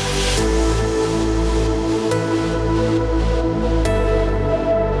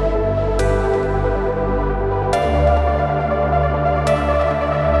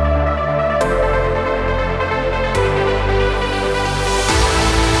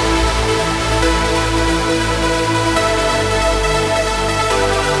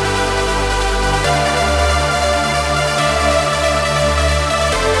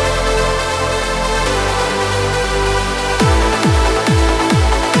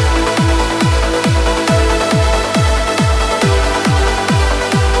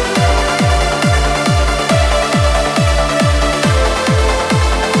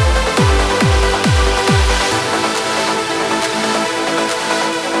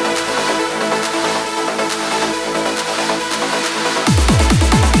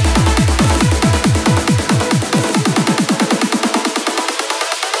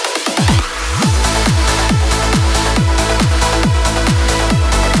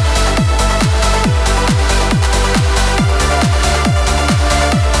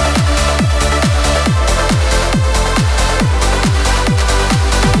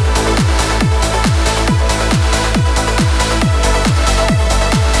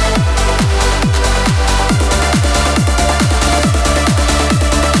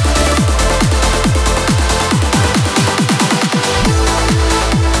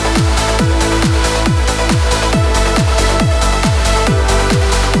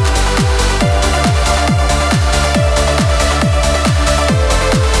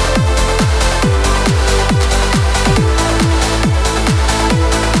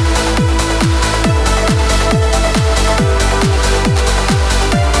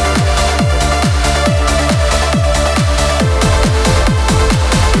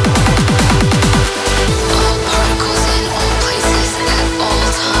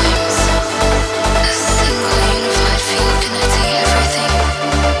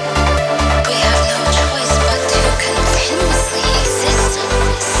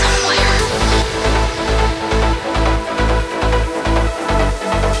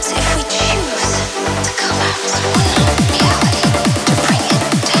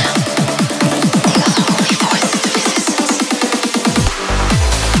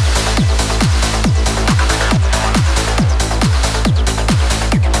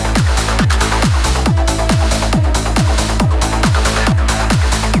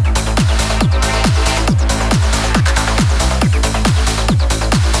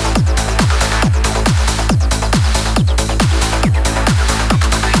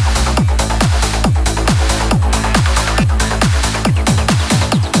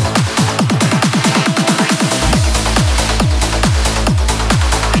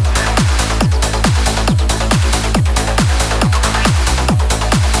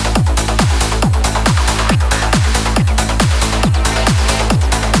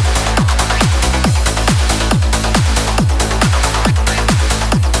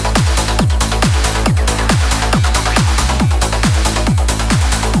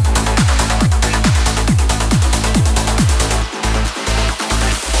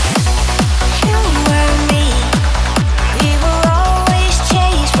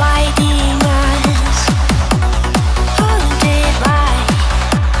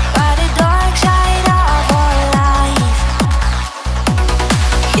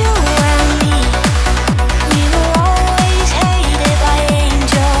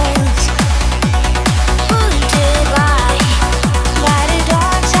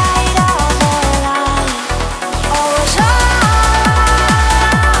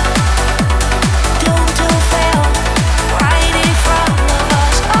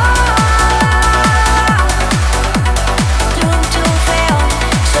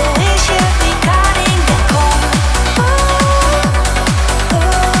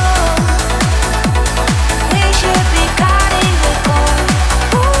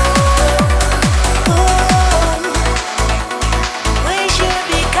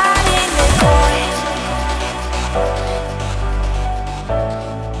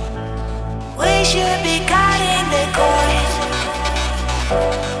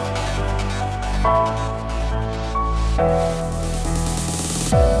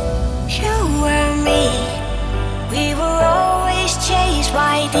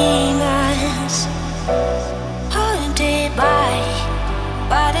 demons, haunted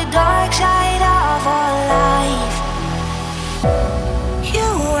by the dark.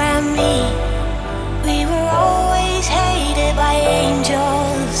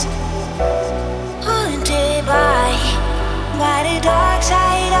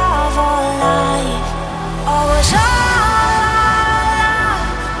 us all,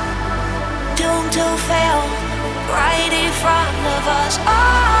 doomed to fail, right in front of us all,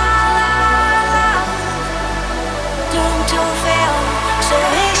 doomed to fail. So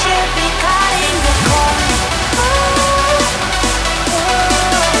we should be cutting the cord.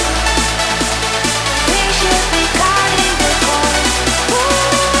 We should be cutting the cord.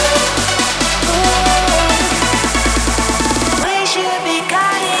 We should be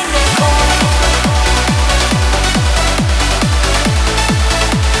cutting the cord.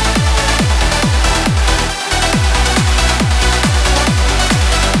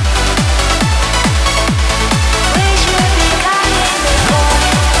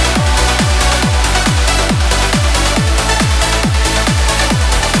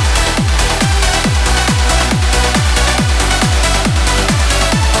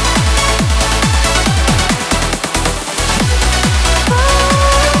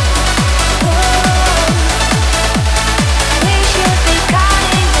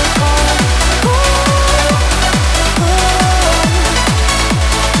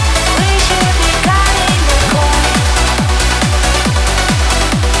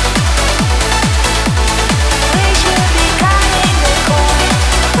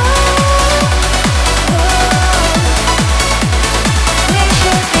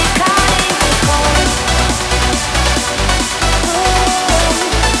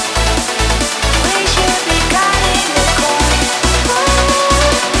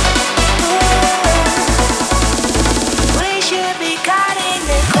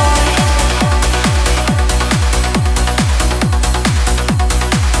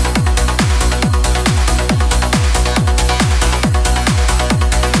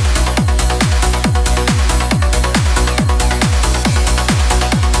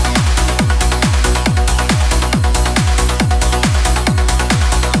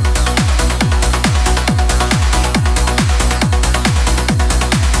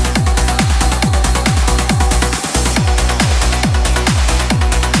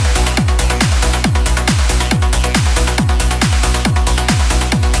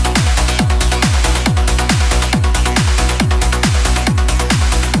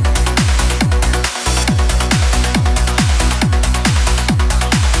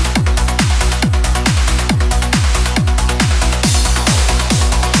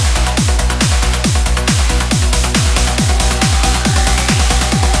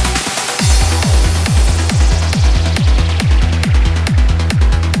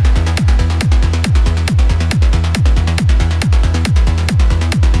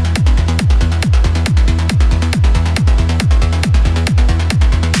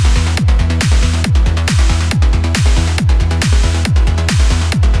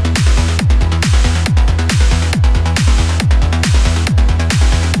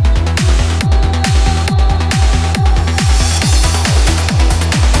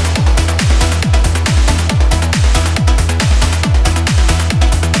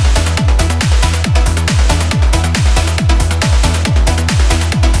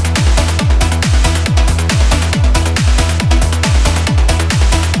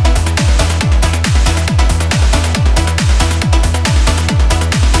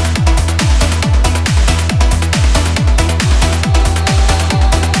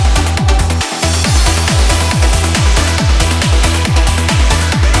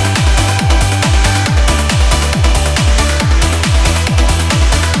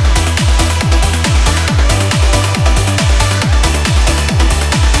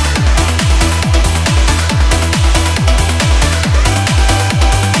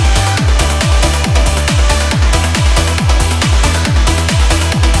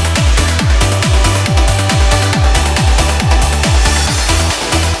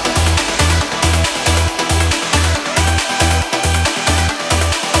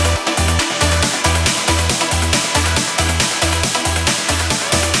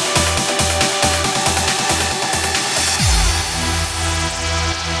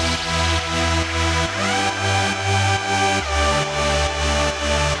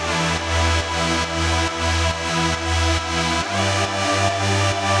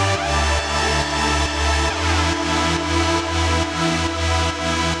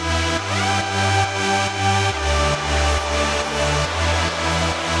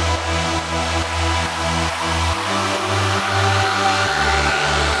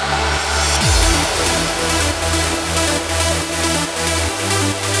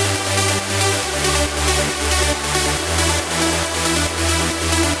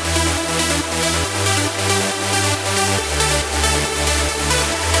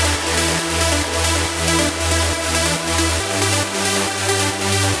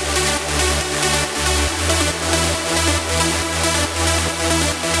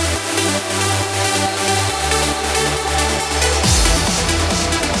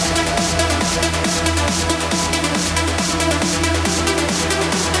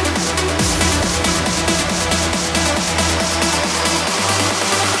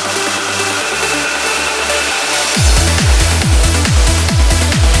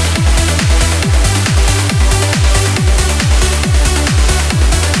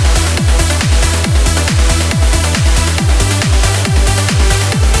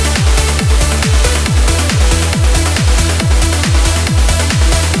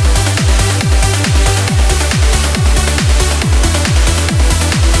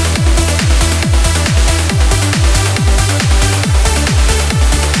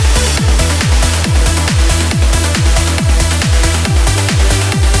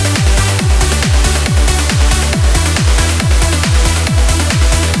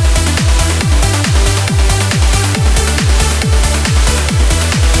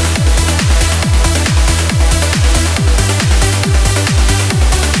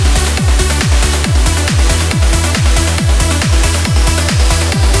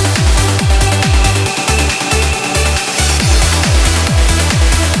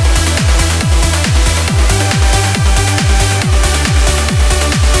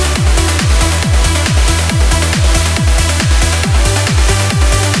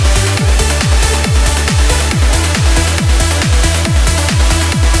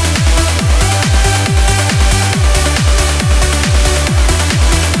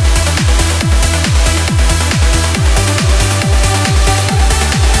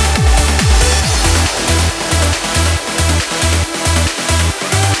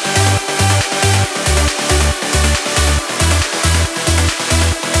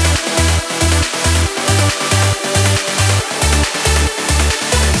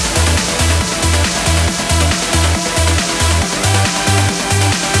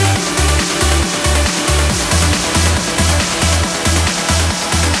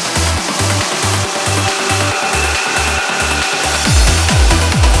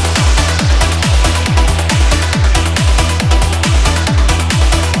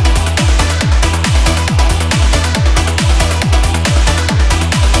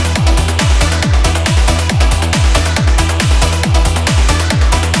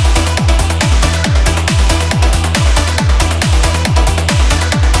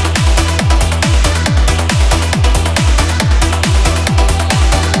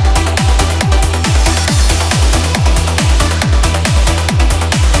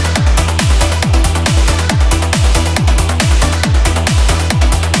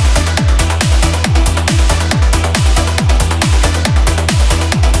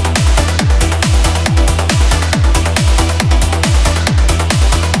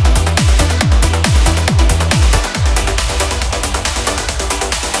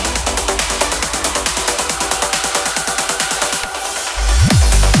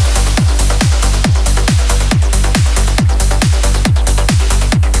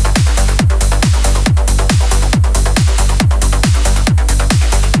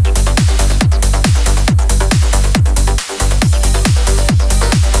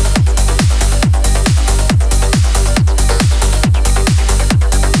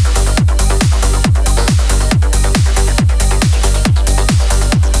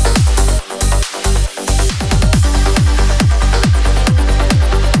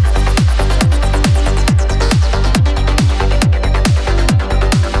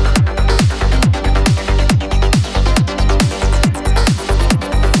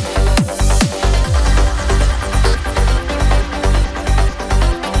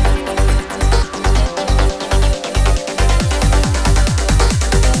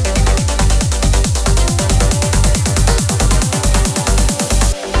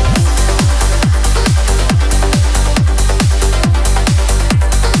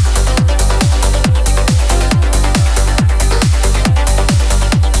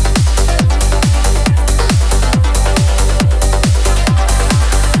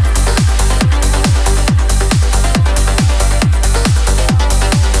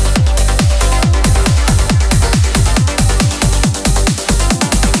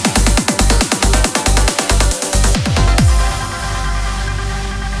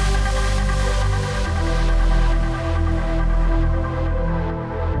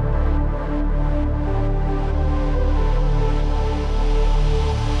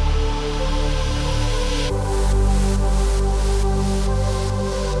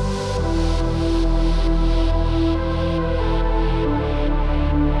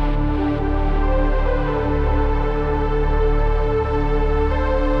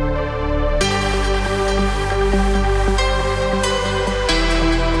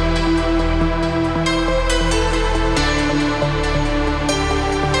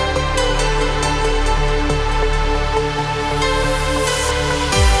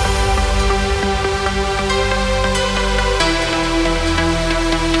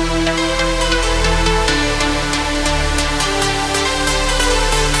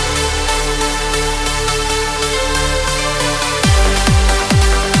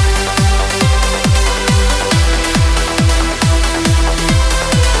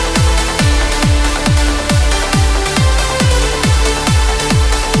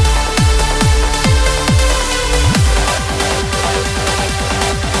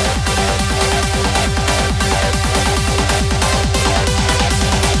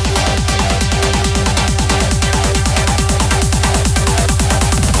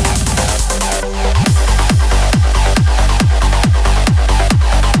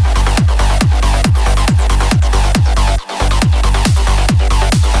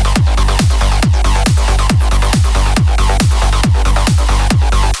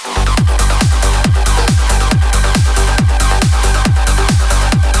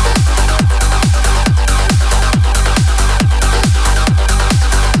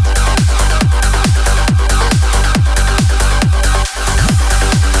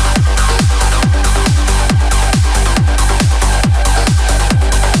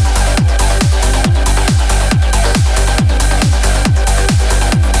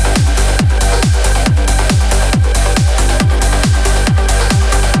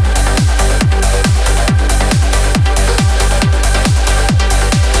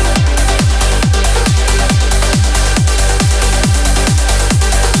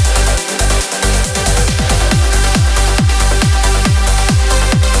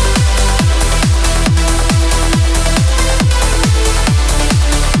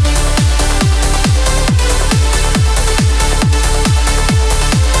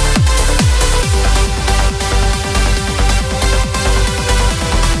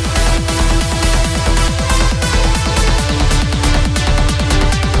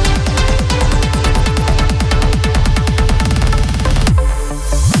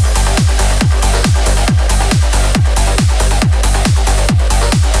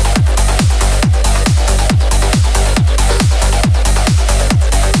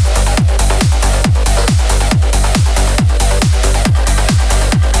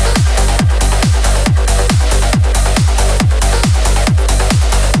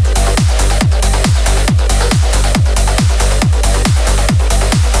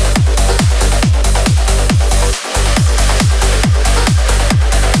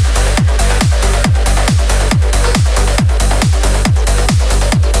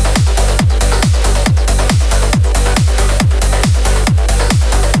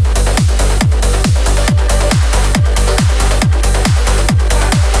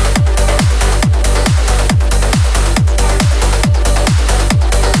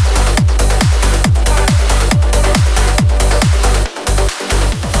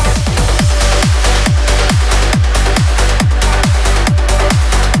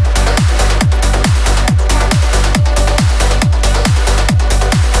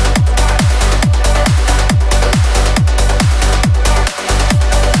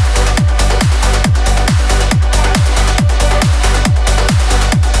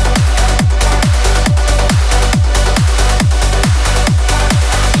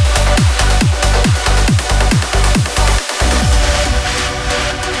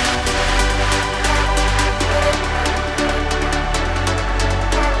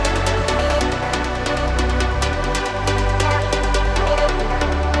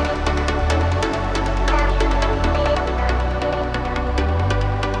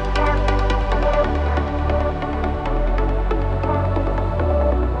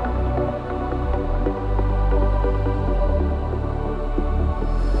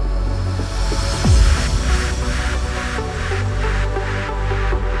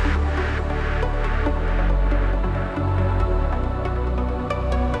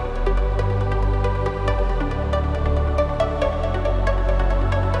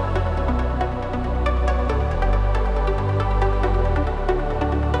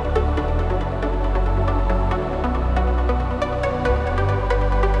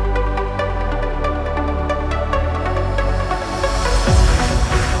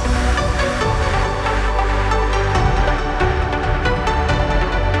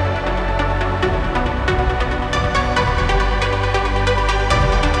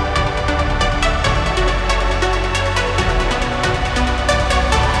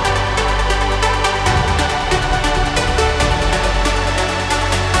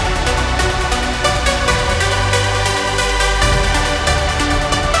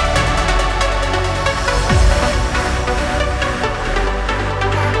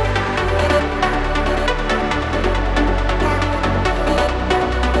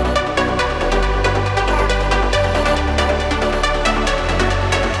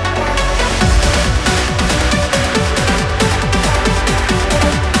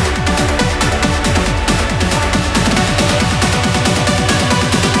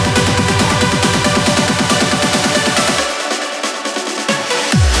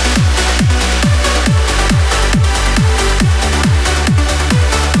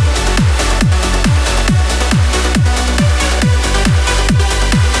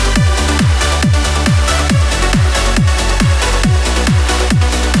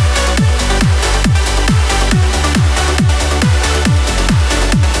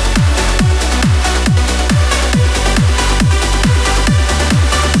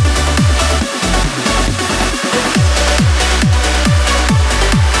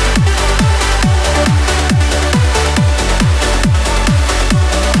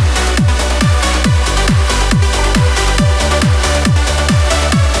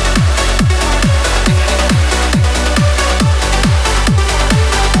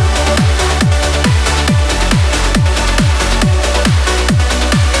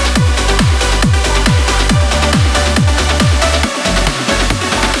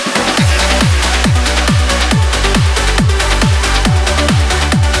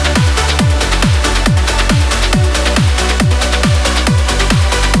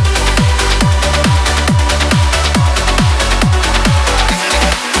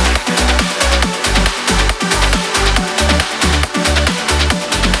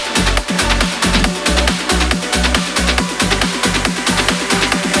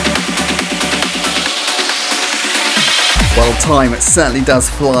 Time certainly does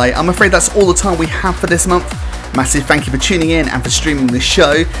fly. I'm afraid that's all the time we have for this month. Massive thank you for tuning in and for streaming the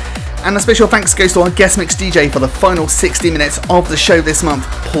show. And a special thanks goes to our guest mix DJ for the final 60 minutes of the show this month,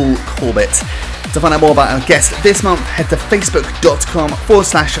 Paul Corbett. To find out more about our guest this month, head to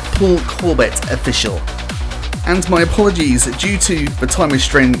facebook.com/Paul Corbett Official. And my apologies, due to the time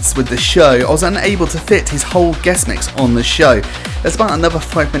restraints with the show, I was unable to fit his whole guest mix on the show. There's about another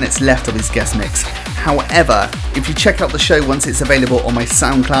 5 minutes left of his guest mix. However, if you check out the show once it's available on my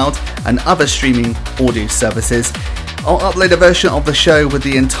SoundCloud and other streaming audio services, I'll upload a version of the show with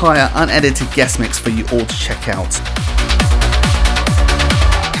the entire unedited guest mix for you all to check out.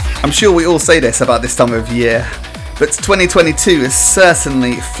 I'm sure we all say this about this time of year, but 2022 has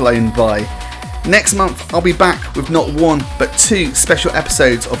certainly flown by. Next month, I'll be back with not one, but 2 special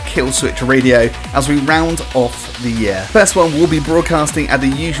episodes of Kill Switch Radio as we round off the year. First one will be broadcasting at the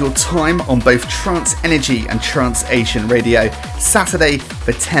usual time on both Trance Energy and Trance Asian Radio, Saturday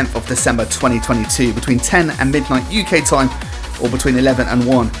the 10th of December 2022, between 10 and midnight UK time, or between 11 and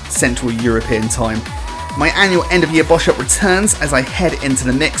 1 Central European time. My annual end of year Bosch Up returns as I head into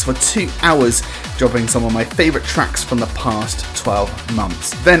the mix for 2 hours, dropping some of my favourite tracks from the past 12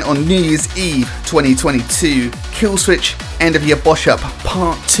 months. Then on New Year's Eve 2022, Kill Switch End of Year Bosch Up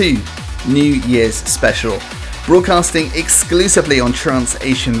Part 2 New Year's Special, broadcasting exclusively on Trance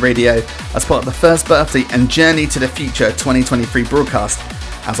Asian Radio as part of the First Birthday and Journey to the Future 2023 broadcast,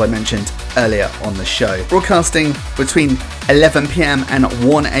 as I mentioned earlier on the show. Broadcasting between 11 PM and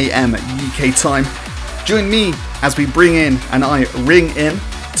 1 AM UK time. Join me as we bring in and I ring in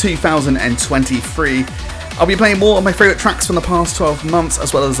 2023. I'll be playing more of my favourite tracks from the past 12 months,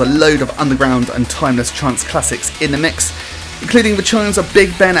 as well as a load of underground and timeless trance classics in the mix, including the chimes of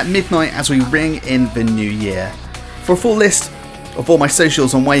Big Ben at midnight as we ring in the new year. For a full list of all my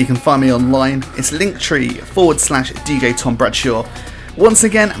socials and where you can find me online, it's linktree/DJ Tom Bradshaw. Once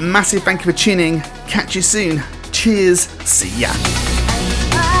again, massive thank you for tuning. Catch you soon. Cheers. See ya.